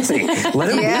 he's dancing.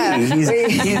 Let him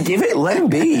be. Let him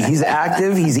be. He's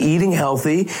active. He's eating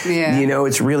healthy. Yeah.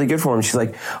 It's really good for him." She's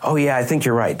like, "Oh yeah, I think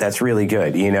you're right. That's really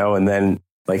good." And then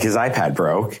like his iPad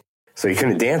broke, so he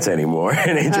couldn't dance anymore.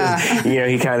 And it just,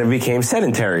 he kind of became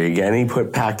sedentary again. He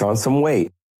packed on some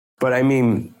weight. But I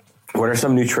mean, what are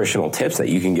some nutritional tips that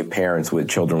you can give parents with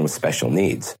children with special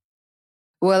needs?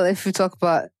 Well, if we talk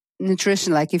about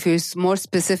nutrition, like if you're more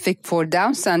specific for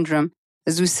Down syndrome,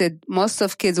 as we said, most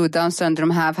of kids with Down syndrome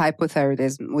have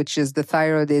hypothyroidism, which is the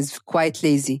thyroid is quite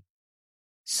lazy.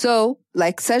 So,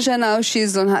 like Saja now,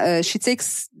 she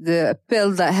takes the pill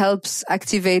that helps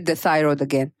activate the thyroid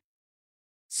again.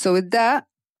 So with that,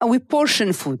 we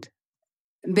portion food.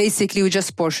 Basically, we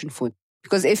just portion food.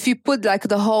 Because if you put like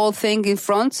the whole thing in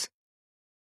front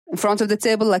of the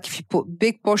table, like if you put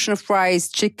big portion of rice,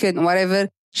 chicken, whatever,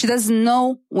 she doesn't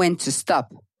know when to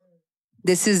stop.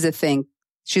 This is the thing.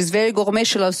 She's very gourmet,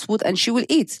 she loves food, and she will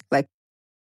eat.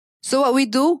 So what we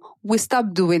do, we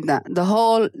stop doing that. The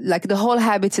whole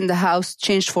habit in the house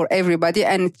changed for everybody,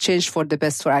 and it changed for the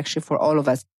best for all of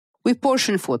us. We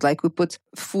portion food, like we put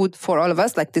food for all of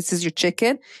us, like this is your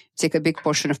chicken, you take a big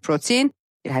portion of protein,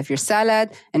 you have your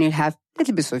salad, and you have a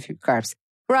little bit of your carbs.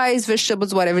 Rice,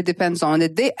 vegetables, whatever, depends on the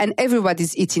day, and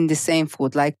everybody's eating the same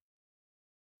food. Like,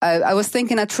 I was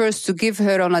thinking at first to give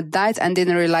her on a diet and then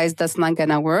realized that's not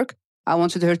gonna work. I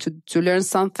wanted her to learn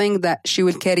something that she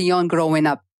will carry on growing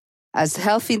up. As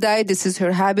healthy diet, this is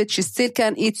her habit. She still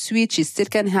can eat sweet, she still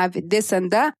can have this and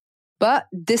that, but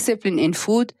discipline in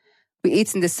food. We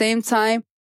eat in the same time.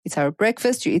 It's our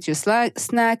breakfast, you eat your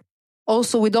snack.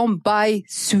 Also, we don't buy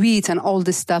sweet and all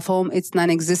this stuff home. It's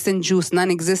non-existent. Juice,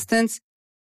 non-existent.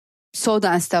 soda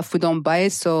and stuff, we don't buy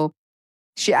it. So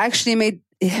she actually made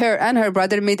her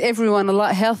brother made everyone a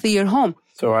lot healthier home.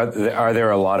 So are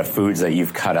there a lot of foods that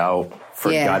you've cut out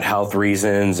for gut health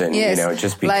reasons? And,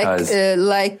 just because...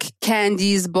 Like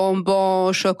candies,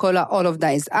 bonbons, chocolate, all of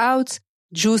that is out.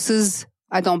 Juices,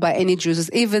 I don't buy any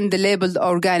juices. Even the labeled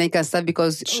organic and stuff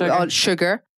because all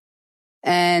sugar.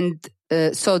 And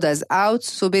soda is out.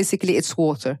 So basically it's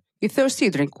water. You're thirsty,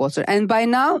 you drink water. And by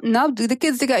now the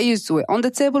kids, they got used to it. On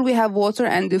the table, we have water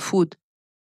and the food.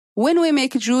 When we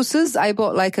make juices, I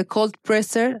bought like a cold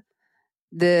presser.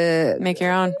 Make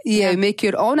your own. Yeah, make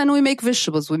your own. And we make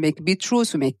vegetables. We make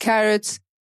beetroots, we make carrots.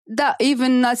 That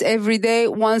even not every day,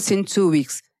 once in 2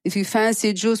 weeks. If you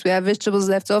fancy juice, we have vegetables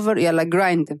left over,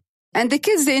 grind them. And the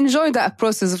kids, they enjoy that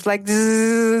process of like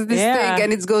this thing.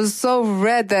 And it goes so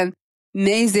red and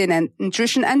amazing and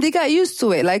nutrition. And they got used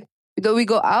to it. Like, though we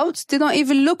go out, they don't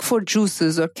even look for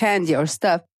juices or candy or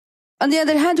stuff. On the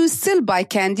other hand, we still buy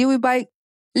candy. We buy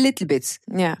little bits.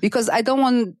 Yeah. Because I don't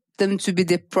want them to be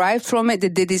deprived from it.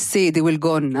 They say they will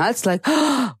go nuts. Like,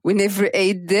 we never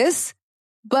ate this.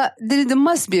 But there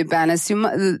must be a balance.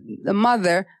 The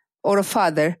mother or a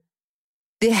father,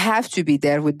 they have to be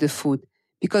there with the food.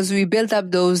 Because we build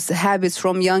up those habits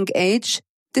from young age.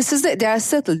 This is it. They are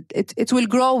settled. It will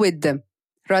grow with them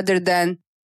rather than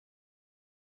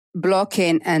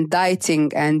blocking and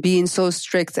dieting and being so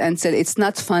strict until it's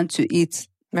not fun to eat.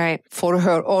 Right. For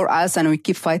her or us, and we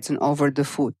keep fighting over the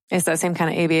food. It's that same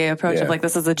kind of ABA approach of like,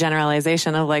 this is a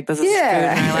generalization of like, this is food in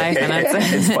our life.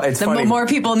 And it's funny. More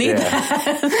people need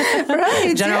that.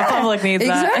 Right. General public needs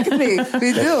that. Exactly.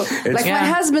 We do. Like my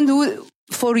husband,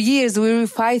 for years, we would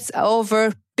fight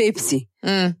over Pepsi.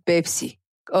 Pepsi.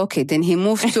 Okay. Then he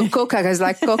moved to Coca. I was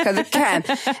like, Coca, the can.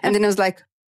 And then I was like,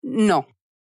 no.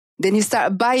 Then he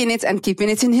started buying it and keeping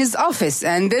it in his office.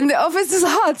 And then the office is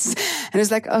hot. And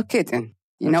it's like, okay, then.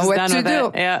 You know what to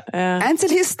do. Yeah. Until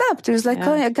he stopped. He was like,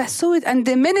 oh, I got so it. And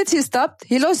the minute he stopped,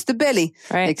 he lost the belly.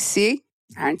 Right. Like, see,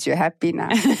 aren't you happy now?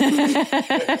 Like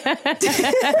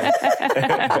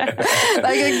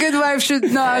a good wife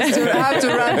should know how to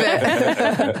wrap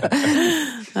it.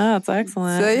 Oh, that's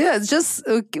excellent. So yeah, it's just,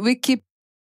 we keep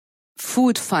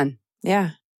food fun.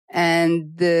 Yeah.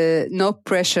 And no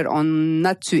pressure on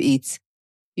not to eat.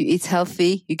 You eat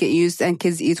healthy, you get used, and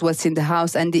kids eat what's in the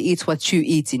house and they eat what you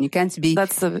eat. And you can't be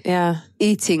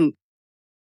eating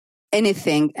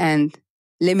anything and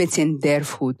limiting their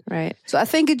food. Right. So I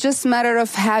think it's just a matter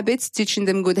of habits, teaching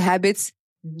them good habits,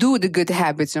 do the good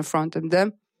habits in front of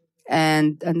them,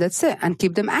 and that's it. And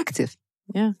keep them active.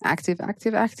 Yeah. Active.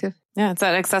 Yeah, it's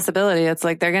that accessibility. It's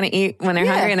like they're going to eat when they're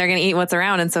hungry and they're going to eat what's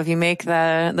around. And so if you make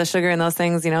the sugar and those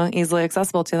things, easily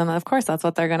accessible to them, of course, that's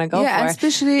what they're going to go for. Yeah,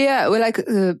 especially, we like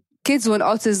kids with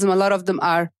autism, a lot of them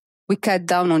we cut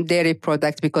down on dairy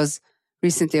products because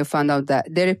recently I found out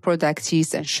that dairy product,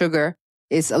 cheese and sugar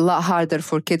is a lot harder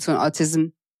for kids with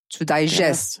autism to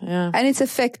digest. Yes, yeah. And it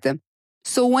affects them.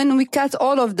 So when we cut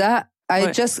all of that,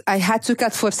 I had to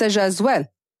cut for Seja as well.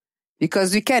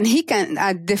 Because he can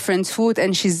add different food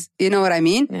and she's, you know what I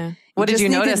mean? Yeah. What did you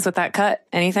notice with that cut?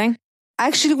 Anything?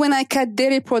 Actually, when I cut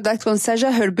dairy products on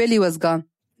Seja, her belly was gone.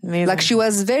 Amazing. Like she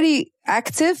was very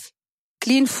active,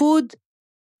 clean food,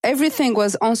 everything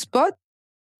was on spot,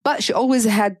 but she always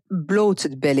had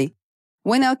bloated belly.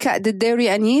 When I cut the dairy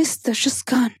and yeast, they're just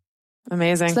gone.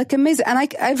 Amazing. It's like amazing.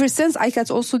 And ever since I cut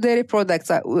also dairy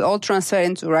products, we all transfer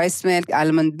into rice milk,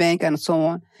 almond milk, and so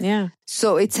on. Yeah.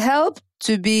 So it helped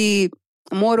to be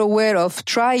more aware of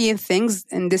trying things,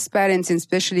 and this parenting,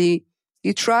 especially,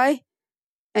 you try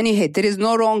and you hit. There is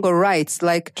no wrong or right.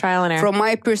 Like trial and error. From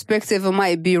my perspective, it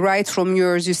might be right. From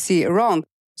yours, you see wrong.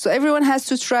 So everyone has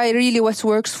to try really what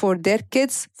works for their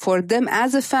kids, for them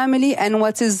as a family, and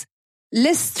what is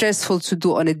less stressful to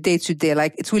do on a day-to-day.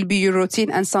 Like it will be your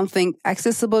routine and something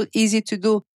accessible, easy to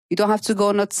do. You don't have to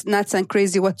go nuts and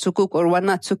crazy what to cook or what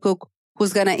not to cook,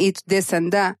 who's going to eat this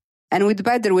and that. And with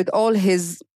Badr, with all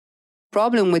his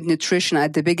problem with nutrition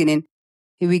at the beginning,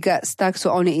 we got stuck to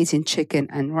only eating chicken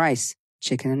and rice.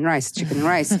 Like,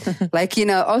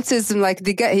 autism, like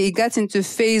he got into a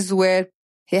phase where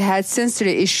he had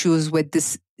sensory issues with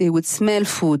this. He would smell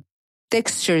food,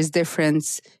 texture is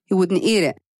different. He wouldn't eat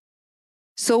it.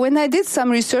 So when I did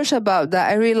some research about that,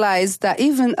 I realized that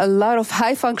even a lot of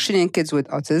high functioning kids with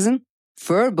autism,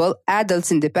 verbal,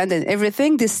 adults, independent,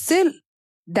 everything,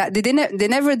 they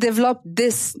never developed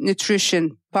this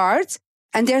nutrition part.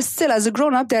 And they're still, as a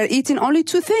grown up, they're eating only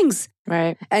 2 things.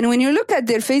 Right. And when you look at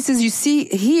their faces, you see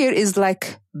here is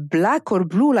like black or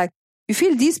blue. Like you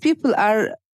feel these people are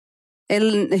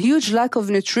a huge lack of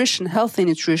nutrition, healthy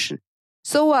nutrition.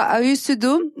 So what I used to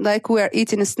do, like we are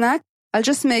eating a snack, I'll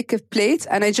just make a plate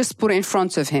and I just put it in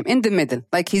front of him, in the middle.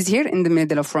 Like he's here in the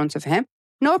middle of front of him.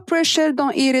 No pressure,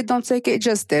 don't eat it, don't take it,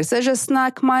 just there. So I just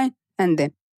snack mine and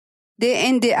then. Day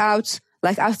in, day out,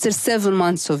 like after 7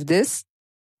 months of this,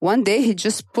 one day he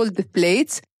just pulled the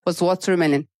plate, was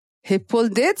watermelon. He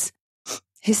pulled it,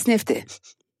 he sniffed it,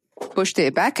 pushed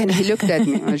it back and he looked at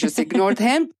me. I just ignored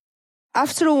him.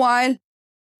 After a while,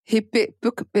 he picked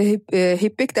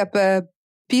up a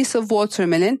piece of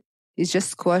watermelon. He just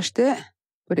squashed it,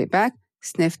 put it back,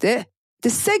 sniffed it. The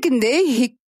second day,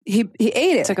 he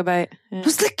ate it. Took a bite. Yeah. I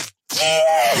was like,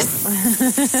 yes!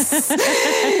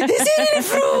 He's eating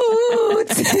fruit!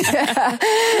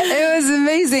 It was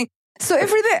amazing. So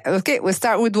every day, okay, we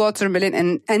start with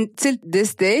watermelon and till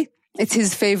this day, it's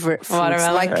his favorite fruit.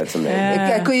 Watermelon. Like, That's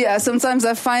amazing. yeah. Sometimes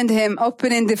I find him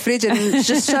opening the fridge and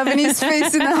just shoving his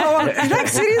face in the hole. Like,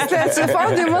 seriously, I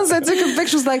found him once, I took a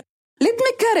picture, was like, let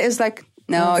me cut it. It's like,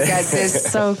 no, I got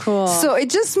this. So cool. So it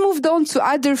just moved on to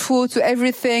other food, to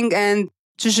everything, and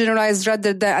to generalize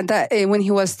rather than that. When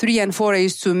he was 3 and 4, I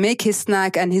used to make his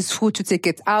snack and his food to take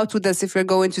it out with us if we're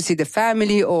going to see the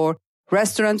family or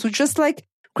restaurants. We're just like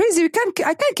crazy.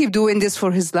 I can't keep doing this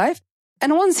for his life.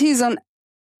 And once he's on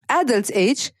adult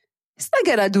age, he's not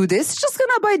gonna do this. He's just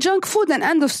gonna buy junk food and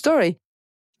end of story.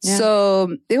 Yeah.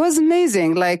 So it was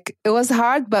amazing. Like, it was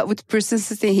hard, but with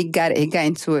persistency, he got it. He got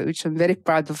into it, which I'm very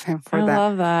proud of him for that. I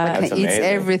love that. Like, he eats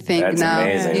everything That's now.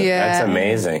 amazing. Yeah. That's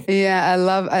amazing. Yeah, I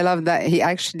love that.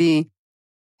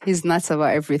 He's nuts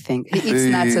about everything. He eats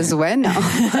nuts as well now.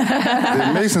 The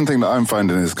amazing thing that I'm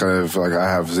finding is kind of like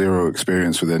I have zero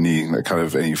experience with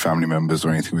any family members or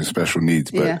anything with special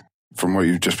needs. But from what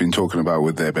you've just been talking about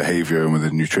with their behavior and with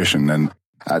the nutrition, then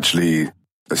actually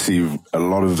I see a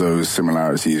lot of those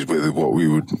similarities with what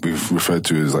we've referred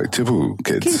to as like typical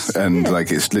kids. And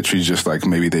like, it's literally just like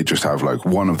maybe they just have like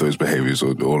one of those behaviors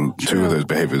or two of those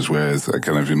behaviors, whereas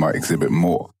kind of you might exhibit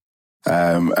more.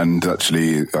 And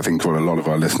actually, I think what a lot of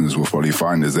our listeners will probably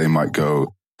find is they might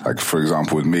go, like, for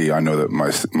example, with me, I know that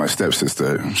my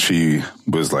stepsister, she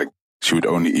would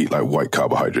only eat like white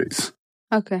carbohydrates.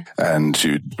 Okay. And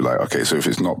she would be like, okay, so if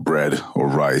it's not bread or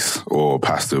rice or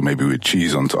pasta, maybe with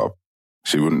cheese on top,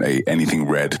 she wouldn't eat anything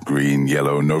red, green,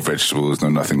 yellow, no vegetables, no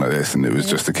nothing like this. And it was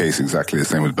just the case exactly the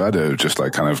same with Bada, just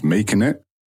like kind of making it,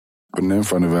 putting it in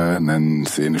front of her and then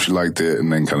seeing if she liked it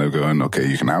and then kind of going, okay,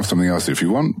 you can have something else if you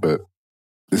want, but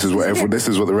this is what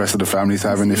the rest of the family's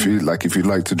having. If you'd like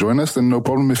to join us, then no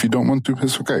problem. If you don't want to,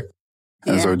 it's okay.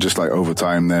 And so just like over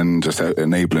time, then just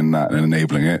enabling that and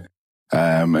enabling it.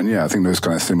 And yeah, I think those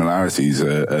kind of similarities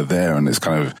are there. And it's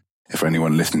kind of, if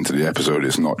anyone listening to the episode,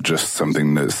 it's not just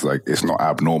something that's like, it's not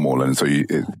abnormal. And so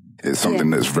it's something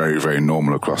that's very, very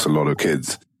normal across a lot of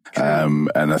kids. And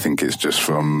I think it's just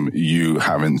from you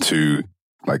having to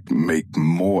like make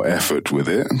more effort with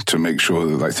it to make sure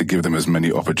that like to give them as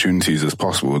many opportunities as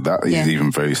possible. That is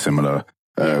even very similar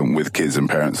with kids and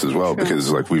parents as well, because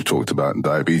like we've talked about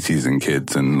diabetes in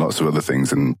kids and lots of other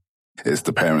things. And it's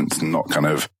the parents not kind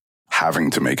of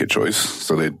having to make a choice.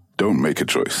 So they don't make a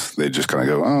choice. They just kind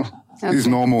of go, oh, he's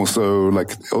normal. So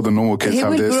like all the normal kids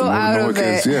have this and all the normal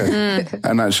kids.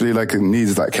 And actually like it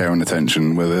needs that care and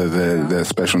attention, whether they're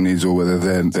special needs or whether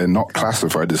they're not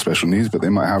classified as special needs, but they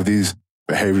might have these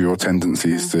behavioral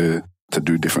tendencies to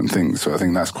do different things. So I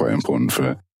think that's quite important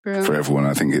for everyone.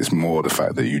 I think it's more the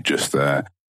fact that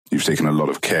you've taken a lot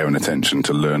of care and attention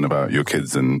to learn about your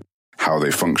kids and how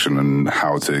they function and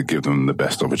how to give them the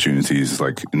best opportunities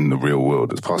like in the real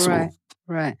world as possible.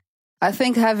 Right. I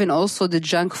think having also the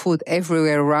junk food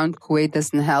everywhere around Kuwait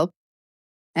doesn't help.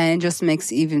 And it just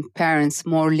makes even parents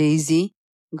more lazy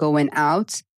going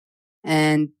out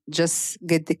and just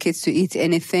get the kids to eat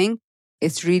anything.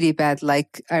 It's really bad.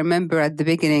 Like I remember at the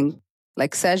beginning,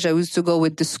 like Saja used to go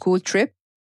with the school trip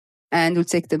and we'll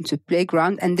take them to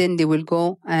playground and then they will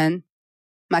go and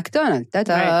McDonald's.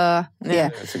 Yeah.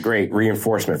 It's a great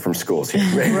reinforcement from schools.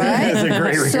 Right? It's a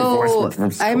great reinforcement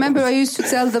from schools. I remember I used to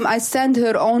tell them I send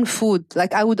her own food.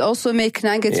 Like I would also make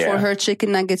nuggets for her,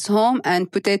 chicken nuggets home, and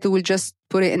potato will just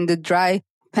put it in the dry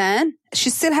pan.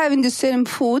 She's still having the same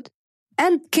food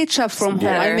and ketchup from home.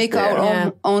 I make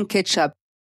our own ketchup.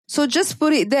 So just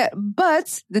put it there.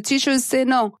 But the teachers say,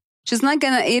 no, she's not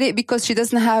going to eat it because she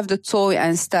doesn't have the toy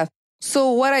and stuff.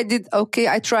 So what I did,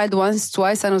 I tried once,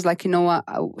 twice, and I was like, you know what?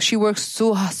 She works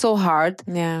so hard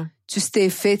to stay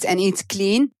fit and eat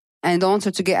clean, and I don't want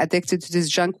her to get addicted to this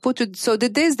junk food. So the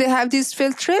days they have this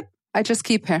field trip, I just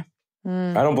keep her.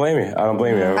 I don't blame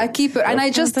you. I keep her. And I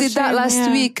just did that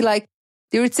last week. Like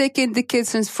they were taking the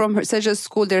kids from her Saja's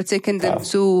school. They're taking them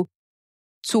to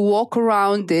walk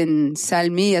around in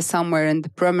Salmiya somewhere in the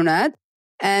promenade.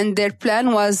 And their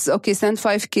plan was, okay, send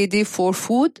 5 KD for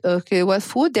food. Okay, what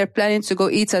food? They're planning to go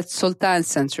eat at Sultan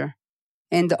Center,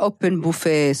 in the open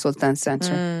buffet Sultan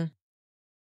Center.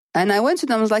 And I went to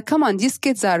them, I was like, come on, these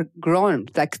kids are grown,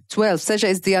 like 12. Seja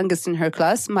is the youngest in her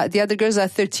class. The other girls are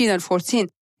 13 and 14.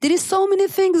 There is so many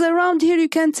things around here, you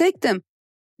can take them.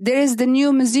 There is the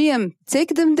new museum,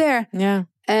 take them there. Yeah.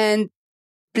 And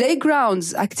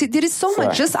playgrounds, there is so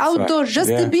much, just outdoors, just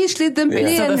the beach, let them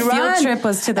play so and the run. field trip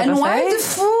was to the and buffet? why the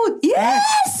food?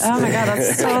 Yes! Oh my God,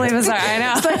 that's totally bizarre. I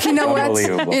know. It's like, you know what?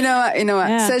 You know what?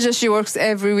 Yeah. Seja, she works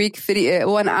every week,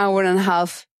 1 hour and a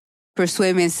half per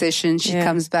swimming session. She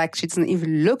comes back. She doesn't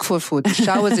even look for food.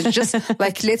 Showers is just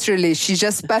like literally, she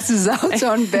just passes out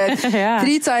on bed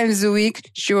 3 times a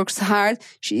week. She works hard.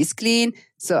 She is clean.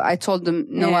 So I told them,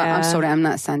 no, I'm sorry, I'm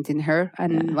not sending her.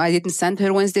 And I didn't send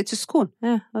her Wednesday to school.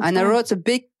 And I wrote a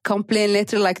big complaint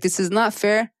letter like, this is not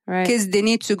fair. Right. Kids, they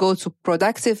need to go to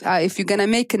productive. If you're going to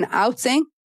make an outing,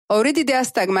 already they are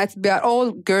stigmatized. They are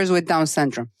all girls with Down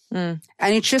syndrome. And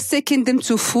it's just taking them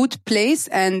to food place,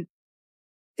 and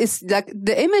it's like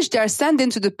the image they are sending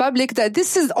to the public that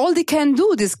this is all they can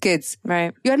do, these kids.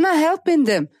 Right. You're not helping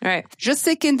them. Right. Just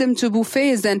taking them to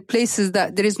buffets and places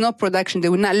that there is no production. They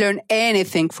will not learn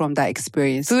anything from that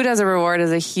experience. Food as a reward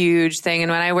is a huge thing.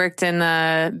 And when I worked in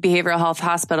the behavioral health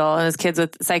hospital and it was kids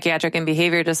with psychiatric and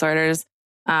behavior disorders,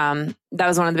 that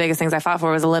was one of the biggest things I fought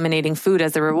for, was eliminating food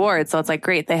as a reward. So it's like,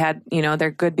 great, they had, their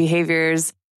good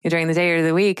behaviors during the day or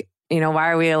the week.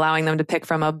 Why are we allowing them to pick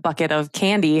from a bucket of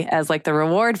candy as like the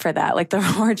reward for that? Like the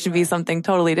reward should be something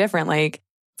totally different. Like,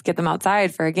 let's get them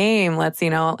outside for a game. Let's,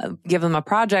 give them a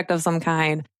project of some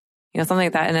kind, something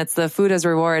like that. And it's the food as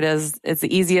reward it's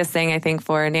the easiest thing, I think,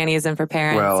 for nannies and for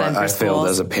parents. Well, and for I schools. failed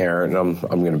as a parent. I'm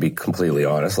going to be completely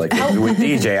honest. Like with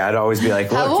DJ, I'd always be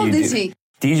like, look, how old is he?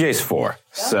 DJ's 4.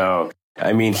 So,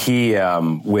 I mean, he,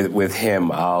 with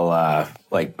him, I'll,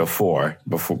 like before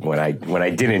when I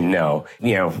didn't know,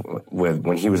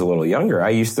 when he was a little younger,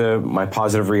 my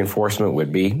positive reinforcement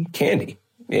would be candy.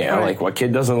 Like what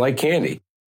kid doesn't like candy?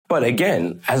 But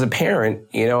again, as a parent,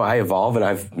 I evolve and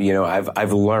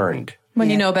I've learned. When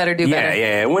you know better, do better.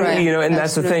 Yeah. And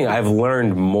that's the thing. I've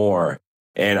learned more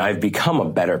and I've become a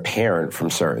better parent from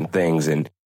certain things. And,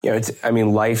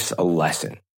 life's a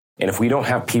lesson. And if we don't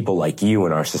have people like you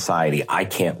in our society, I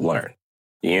can't learn.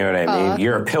 You know what I mean?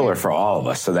 You're a pillar for all of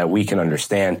us so that we can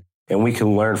understand and we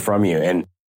can learn from you. And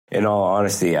in all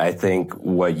honesty, I think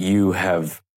what you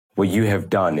have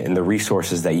done and the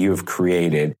resources that you have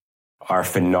created are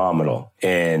phenomenal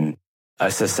in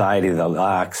a society that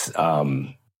lacks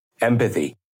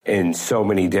empathy in so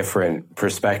many different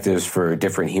perspectives for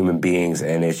different human beings.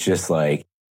 And it's just like,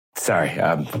 sorry.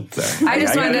 I got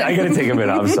to take a minute.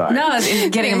 I'm sorry. No,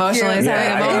 getting emotional is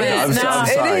having a moment. I'm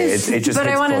sorry. It just. But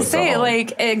I want to say,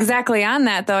 like, exactly on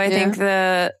that, though. I think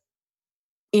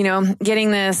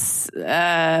getting this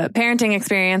parenting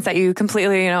experience that you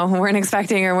completely, weren't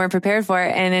expecting or weren't prepared for,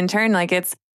 and in turn, like,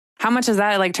 it's how much is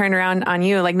that like turned around on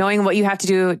you, like knowing what you have to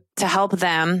do to help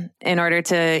them in order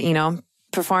to,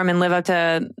 perform and live up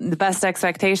to the best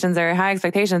expectations or high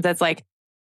expectations. That's like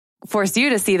forced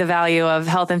you to see the value of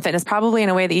health and fitness probably in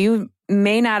a way that you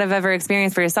may not have ever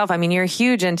experienced for yourself. I mean, you're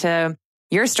huge into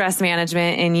your stress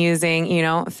management and using,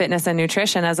 fitness and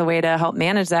nutrition as a way to help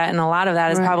manage that. And a lot of that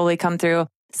has probably come through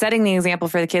setting the example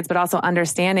for the kids, but also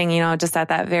understanding, just at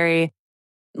that very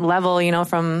level,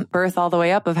 from birth all the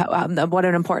way up of what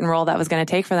an important role that was going to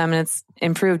take for them. And it's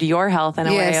improved your health in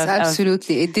a way of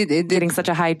absolutely. It did. Getting such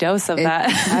a high dose of that.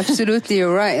 Absolutely.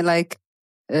 You're right. Like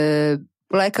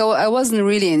I wasn't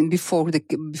really before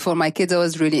my kids, I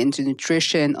was really into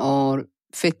nutrition or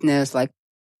fitness. Like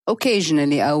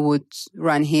occasionally I would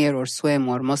run here or swim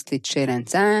or mostly chill and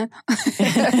tan.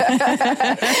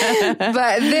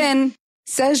 But then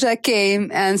Seja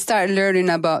came and started learning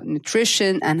about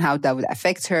nutrition and how that would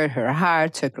affect her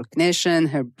heart, her cognition,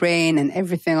 her brain and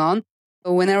everything on.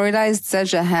 So when I realized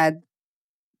Seja had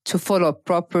to follow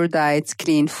proper diets,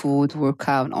 clean food,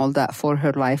 workout and all that for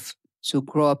her life, to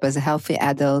grow up as a healthy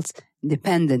adult,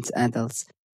 independent adults.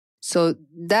 So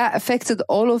that affected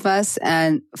all of us.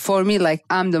 And for me, like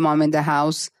I'm the mom in the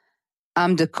house,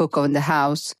 I'm the cook in the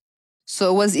house. So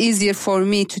it was easier for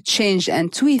me to change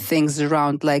and tweak things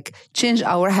around, like change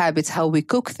our habits, how we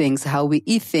cook things, how we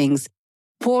eat things,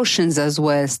 portions as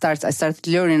well. I started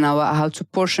learning how to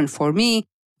portion for me.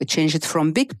 We changed it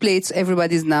from big plates.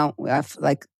 Everybody's now, we have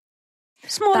like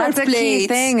small. That's a key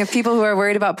thing. If people who are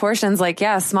worried about portions, like,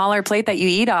 smaller plate that you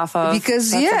eat off of.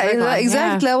 Because,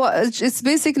 exactly. Yeah. It's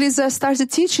basically, I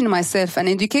started teaching myself and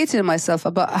educating myself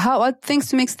about how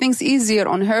things makes things easier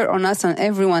on her, on us, on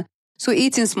everyone. So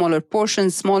eating smaller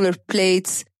portions, smaller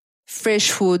plates,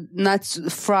 fresh food, not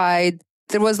fried.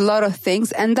 There was a lot of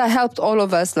things, and that helped all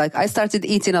of us. Like I started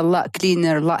eating a lot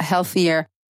cleaner, a lot healthier,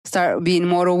 start being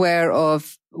more aware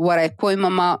of what I put in my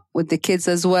mouth with the kids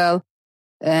as well.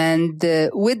 And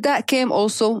with that came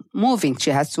also moving. She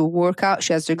has to work out.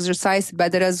 She has to exercise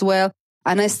better as well.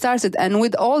 And I started, and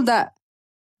with all that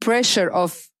pressure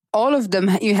of all of them,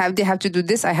 they have to do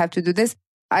this. I have to do this.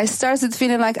 I started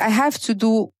feeling like I have to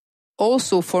do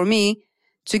also for me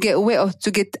to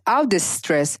get out this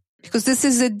stress, because this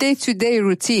is a day-to-day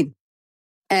routine.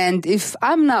 And if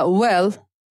I'm not well,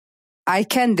 I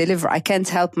can't deliver. I can't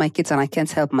help my kids and I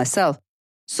can't help myself.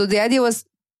 So the idea was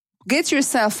get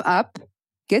yourself up,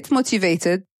 get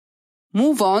motivated,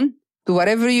 move on, do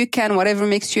whatever you can, whatever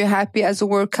makes you happy as a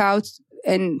workout,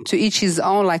 and to each his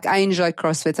own. Like I enjoy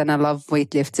CrossFit and I love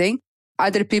weightlifting.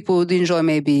 Other people would enjoy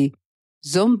maybe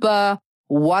Zumba,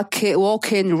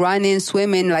 walking, running,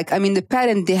 swimming. The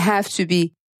parent, they have to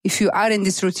be, if you are in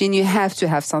this routine, you have to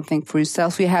have something for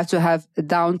yourself. You have to have a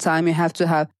downtime. You have to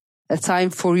have a time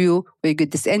for you where you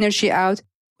get this energy out,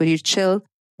 where you chill,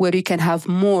 where you can have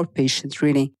more patience,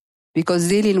 really. Because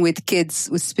dealing with kids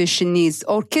with special needs,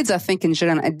 or kids, I think in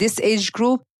general, at this age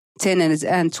group, 10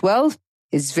 and 12,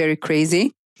 is very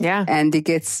crazy. Yeah. And they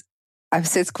get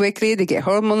upset quickly, they get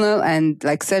hormonal. And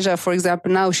like Seja, for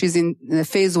example, now she's in a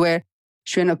phase where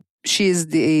she's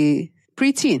the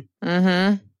preteen.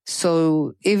 Mm-hmm.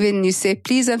 So even you say,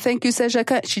 please and thank you, Seja,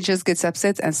 she just gets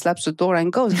upset and slaps the door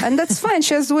and goes. And that's fine.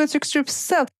 She has the way to express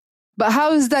herself. But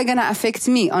how is that going to affect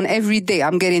me on every day?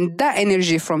 I'm getting that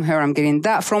energy from her. I'm getting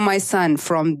that from my son,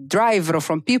 from driver,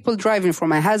 from people driving, from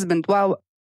my husband. Wow.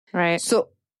 Right. So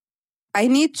I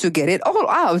need to get it all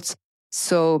out.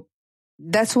 So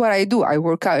that's what I do. I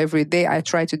work out every day. I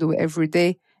try to do it every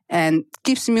day, and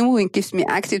keeps me moving, keeps me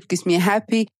active, keeps me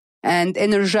happy and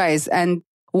energized. And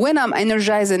when I'm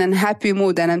energized and in happy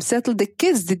mood and I'm settled, the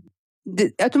kids,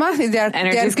 automatically they are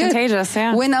energy's good. Contagious.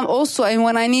 Yeah. When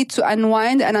when I need to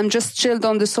unwind and I'm just chilled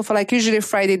on the sofa, like usually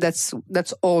Friday, that's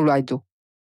all I do.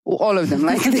 All of them,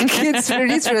 like the kids,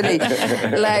 literally.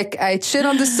 Like I chill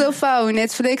on the sofa on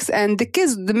Netflix, and the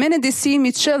kids, the minute they see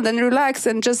me chill and relax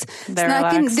and just snacking,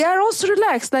 relaxed. they are also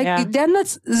relaxed. Like they're not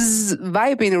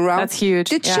vibing around. That's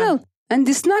huge. They chill and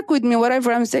they snack with me,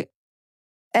 whatever I'm saying.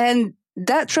 And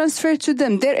that transfers to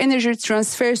them. Their energy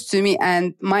transfers to me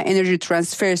and my energy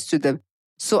transfers to them.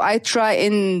 So I try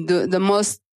in the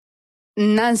most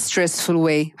non-stressful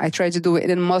way. I try to do it in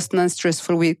the most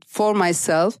non-stressful way for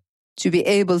myself, to be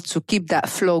able to keep that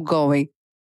flow going.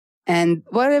 And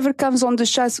whatever comes on the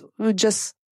shots, we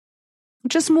just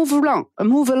move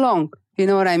along. You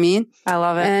know what I mean? I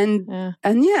love it.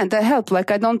 And that helped. Like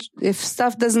if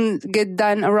stuff doesn't get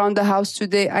done around the house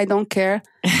today, I don't care.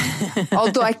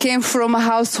 Although I came from a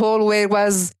household where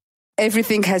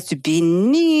everything has to be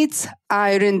neat,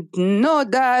 ironed, no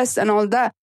dust and all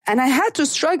that. And I had to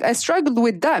I struggled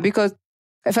with that, because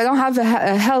if I don't have a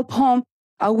help home,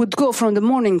 I would go from the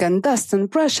morning and dust and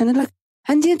brush, and at the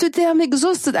end of the day, I'm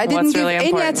exhausted. I didn't give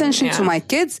any attention to my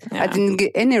kids. I didn't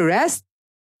get any rest,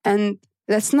 and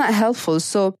that's not helpful.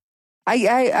 So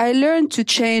I learned to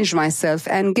change myself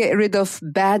and get rid of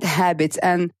bad habits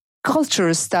and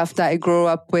cultural stuff that I grew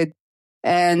up with,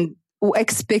 and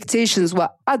expectations,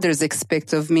 what others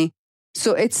expect of me.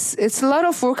 So it's a lot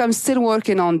of work. I'm still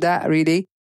working on that, really,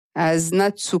 as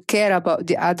not to care about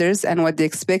the others and what they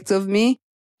expect of me,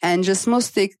 and just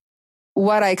mostly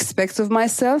what I expect of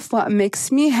myself, what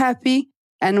makes me happy,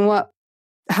 and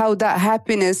how that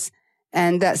happiness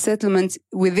and that settlement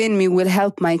within me will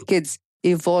help my kids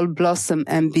evolve, blossom,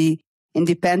 and be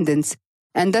independent.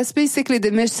 And that's basically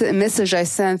the message I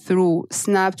send through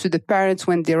Snap to the parents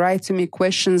when they write to me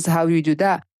questions. How you do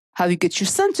that? How you get your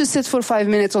son to sit for 5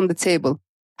 minutes on the table?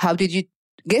 How did you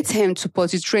get him to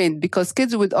potty train? Because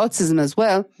kids with autism as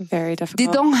well, very difficult.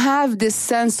 They don't have this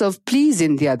sense of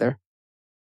pleasing the other.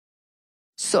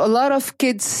 So a lot of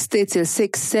kids stay till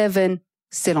 6, 7,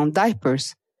 still on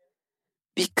diapers,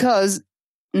 because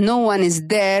no one is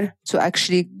there to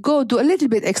actually go do a little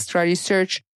bit extra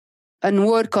research and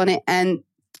work on it and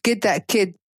get that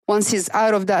kid. Once he's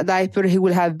out of that diaper, he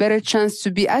will have better chance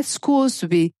to be at schools, to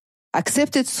be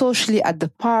accepted socially at the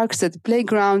parks, at the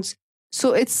playgrounds.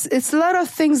 So it's a lot of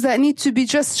things that need to be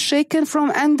just shaken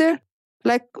from under.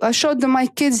 Like I showed them my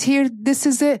kids here. This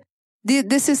is it.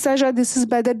 This is Saja. This is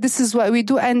better. This is what we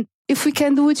do. And if we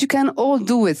can do it, you can all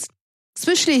do it.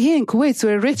 Especially here in Kuwait,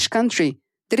 we're a rich country.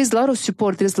 There is a lot of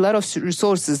support. There's a lot of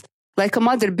resources. Like a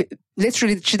mother,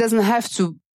 literally, she doesn't have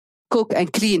to cook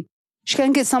and clean. She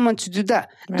can get someone to do that.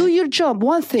 Right. Do your job.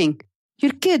 One thing.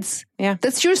 Your kids. Yeah.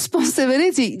 That's your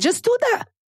responsibility. Just do that.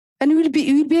 And it will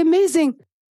be amazing.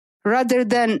 Rather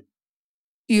than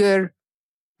you're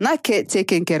not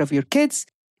taking care of your kids.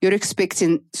 You're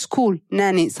expecting school,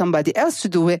 nanny, somebody else to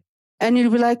do it. And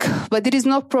you'll be like, but there is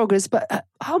no progress. But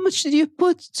how much did you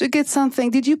put to get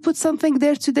something? Did you put something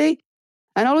there today?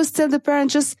 And I always tell the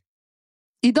parent,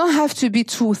 you don't have to be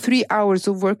 2-3 hours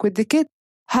of work with the kid,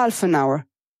 half an hour.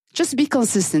 Just be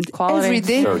consistent. Quality. Every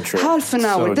day, half an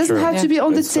hour. It doesn't have to be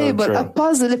on the table, a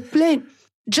puzzle, a plane.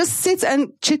 Just sit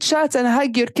and chit-chat and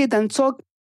hug your kid and talk.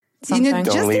 Don't leave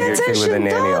your kid with a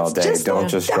nanny all day. Don't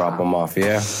just drop them off.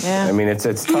 Yeah. I mean, it's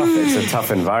tough. It's a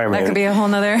tough environment. That could be a whole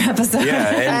nother episode.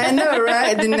 Yeah, I know,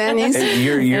 right? The nannies.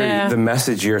 The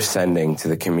message you're sending to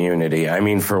the community. I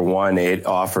mean, for one, it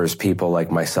offers people like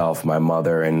myself, my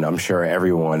mother, and I'm sure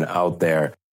everyone out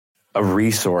there a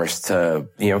resource to,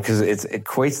 because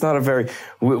Kuwait's not a very,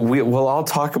 we'll all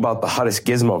talk about the hottest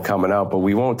gizmo coming out, but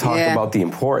we won't talk about the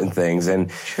important things.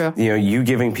 And, you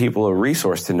giving people a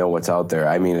resource to know what's out there.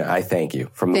 I mean, I thank you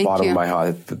from the bottom of my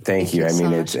heart. Thank you. I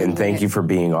mean, thank you for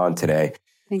being on today.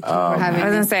 Thank you for having me. I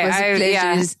was going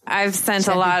to say, I've sent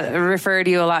referred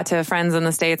you a lot to friends in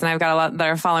the States, and I've got a lot that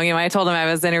are following you. When I told them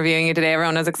I was interviewing you today,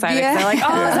 everyone was excited. Yeah. They're like, is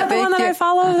that the one that I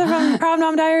follow from Proud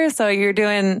Mom Diaries? So you're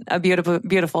doing a beautiful,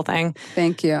 beautiful thing.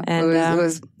 Thank you. And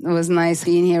it was nice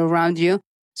being here around you.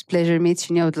 It's a pleasure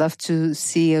meeting you. I would love to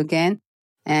see you again.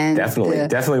 And definitely.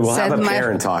 We'll have a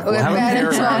parent talk. We'll have a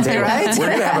parent roundtable. Right? We're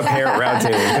going to have a parent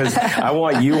roundtable because I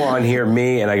want you on here,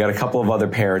 me, and I got a couple of other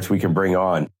parents we can bring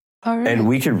on. Right. And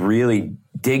we could really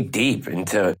dig deep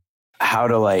into how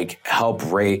to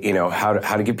help raise, how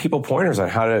to give people pointers on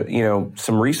how to,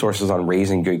 some resources on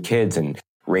raising good kids and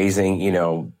raising,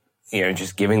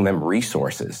 just giving them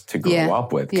resources to grow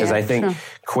up with. Because I think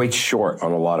Kuwait's short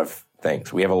on a lot of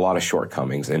things. We have a lot of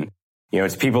shortcomings, and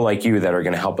it's people like you that are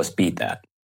going to help us beat that.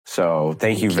 So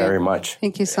thank you very much.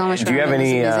 Thank you so much. Do you have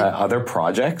any other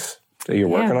projects that you're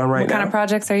working on right now? What kind of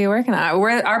projects are you working on?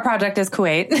 Our project is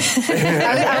Kuwait.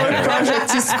 Our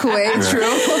project is Kuwait,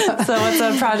 true. So what's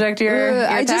a project you're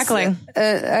tackling?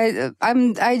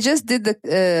 I just did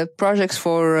the projects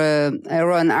for, I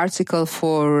wrote an article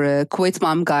for Kuwait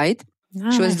Mom Guide.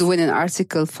 Nice. She was doing an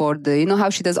article for how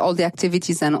she does all the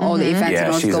activities and all the events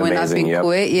and what's going on in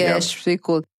Kuwait. Yeah, she's really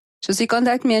cool. So she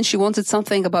contacted me and she wanted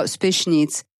something about special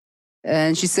needs.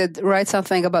 And she said, write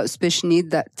something about special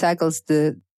need that tackles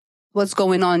what's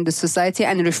going on in the society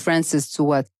and references to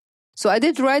what. So I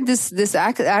did write this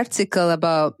article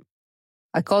about,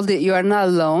 I called it You Are Not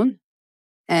Alone.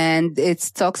 And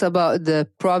it talks about the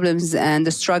problems and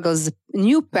the struggles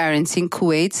new parents in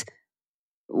Kuwait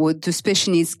to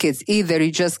special needs kids. Either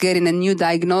you're just getting a new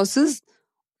diagnosis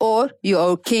or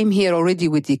you came here already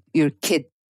with your kid.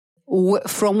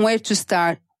 From where to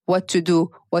start, what to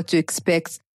do, what to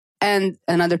expect, and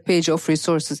another page of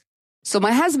resources. So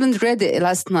my husband read it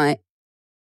last night,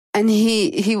 and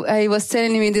he was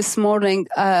telling me this morning.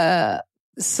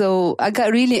 So I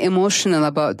got really emotional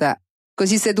about that because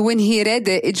he said when he read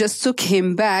it, it just took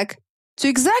him back to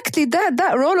exactly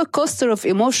that roller coaster of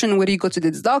emotion where you go to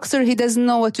the doctor, he doesn't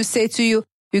know what to say to you.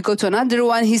 You go to another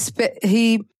one,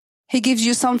 he gives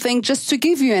you something just to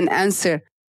give you an answer,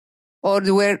 or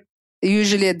where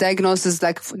usually a diagnosis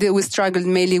like we struggled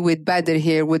mainly with Badr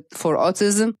here for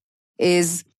autism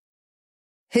is.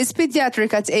 His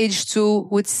pediatric at age 2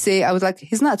 would say, I was like,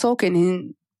 he's not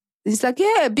talking. He's like,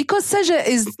 yeah, because Saja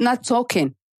is not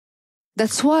talking.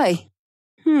 That's why.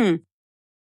 And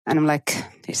I'm like,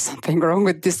 there's something wrong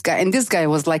with this guy. And this guy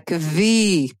was like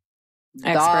the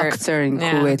doctor in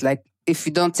Kuwait. Like, if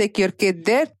you don't take your kid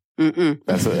there,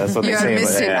 that's what they say. You're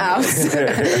missing out.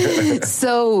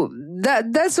 So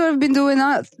that's what I've been doing.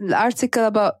 An article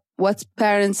about what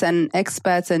parents and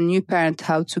expats and new parents,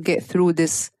 how to get through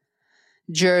this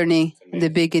journey in the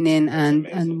beginning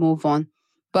and move on.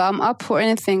 But I'm up for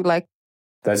anything like.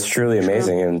 That's truly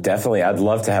amazing. And definitely, I'd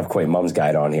love to have Kuwait Mom's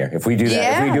Guide on here. If we do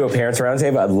that, if we do a parents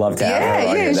roundtable, I'd love to have her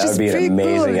on here. That would be an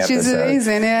amazing episode. She's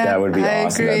amazing, That would be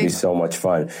awesome. That'd be so much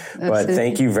fun. But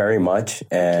thank you very much.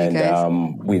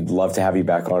 And we'd love to have you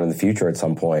back on in the future at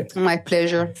some point. My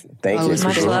pleasure. Thank you.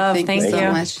 Much love. Thank you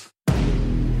so much.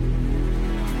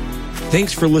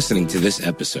 Thanks for listening to this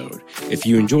episode. If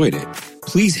you enjoyed it,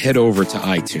 please head over to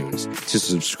iTunes to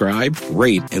subscribe,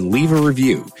 rate, and leave a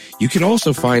review. You can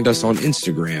also find us on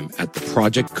Instagram at The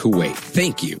Project Kuwait.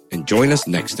 Thank you, and join us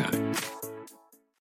next time.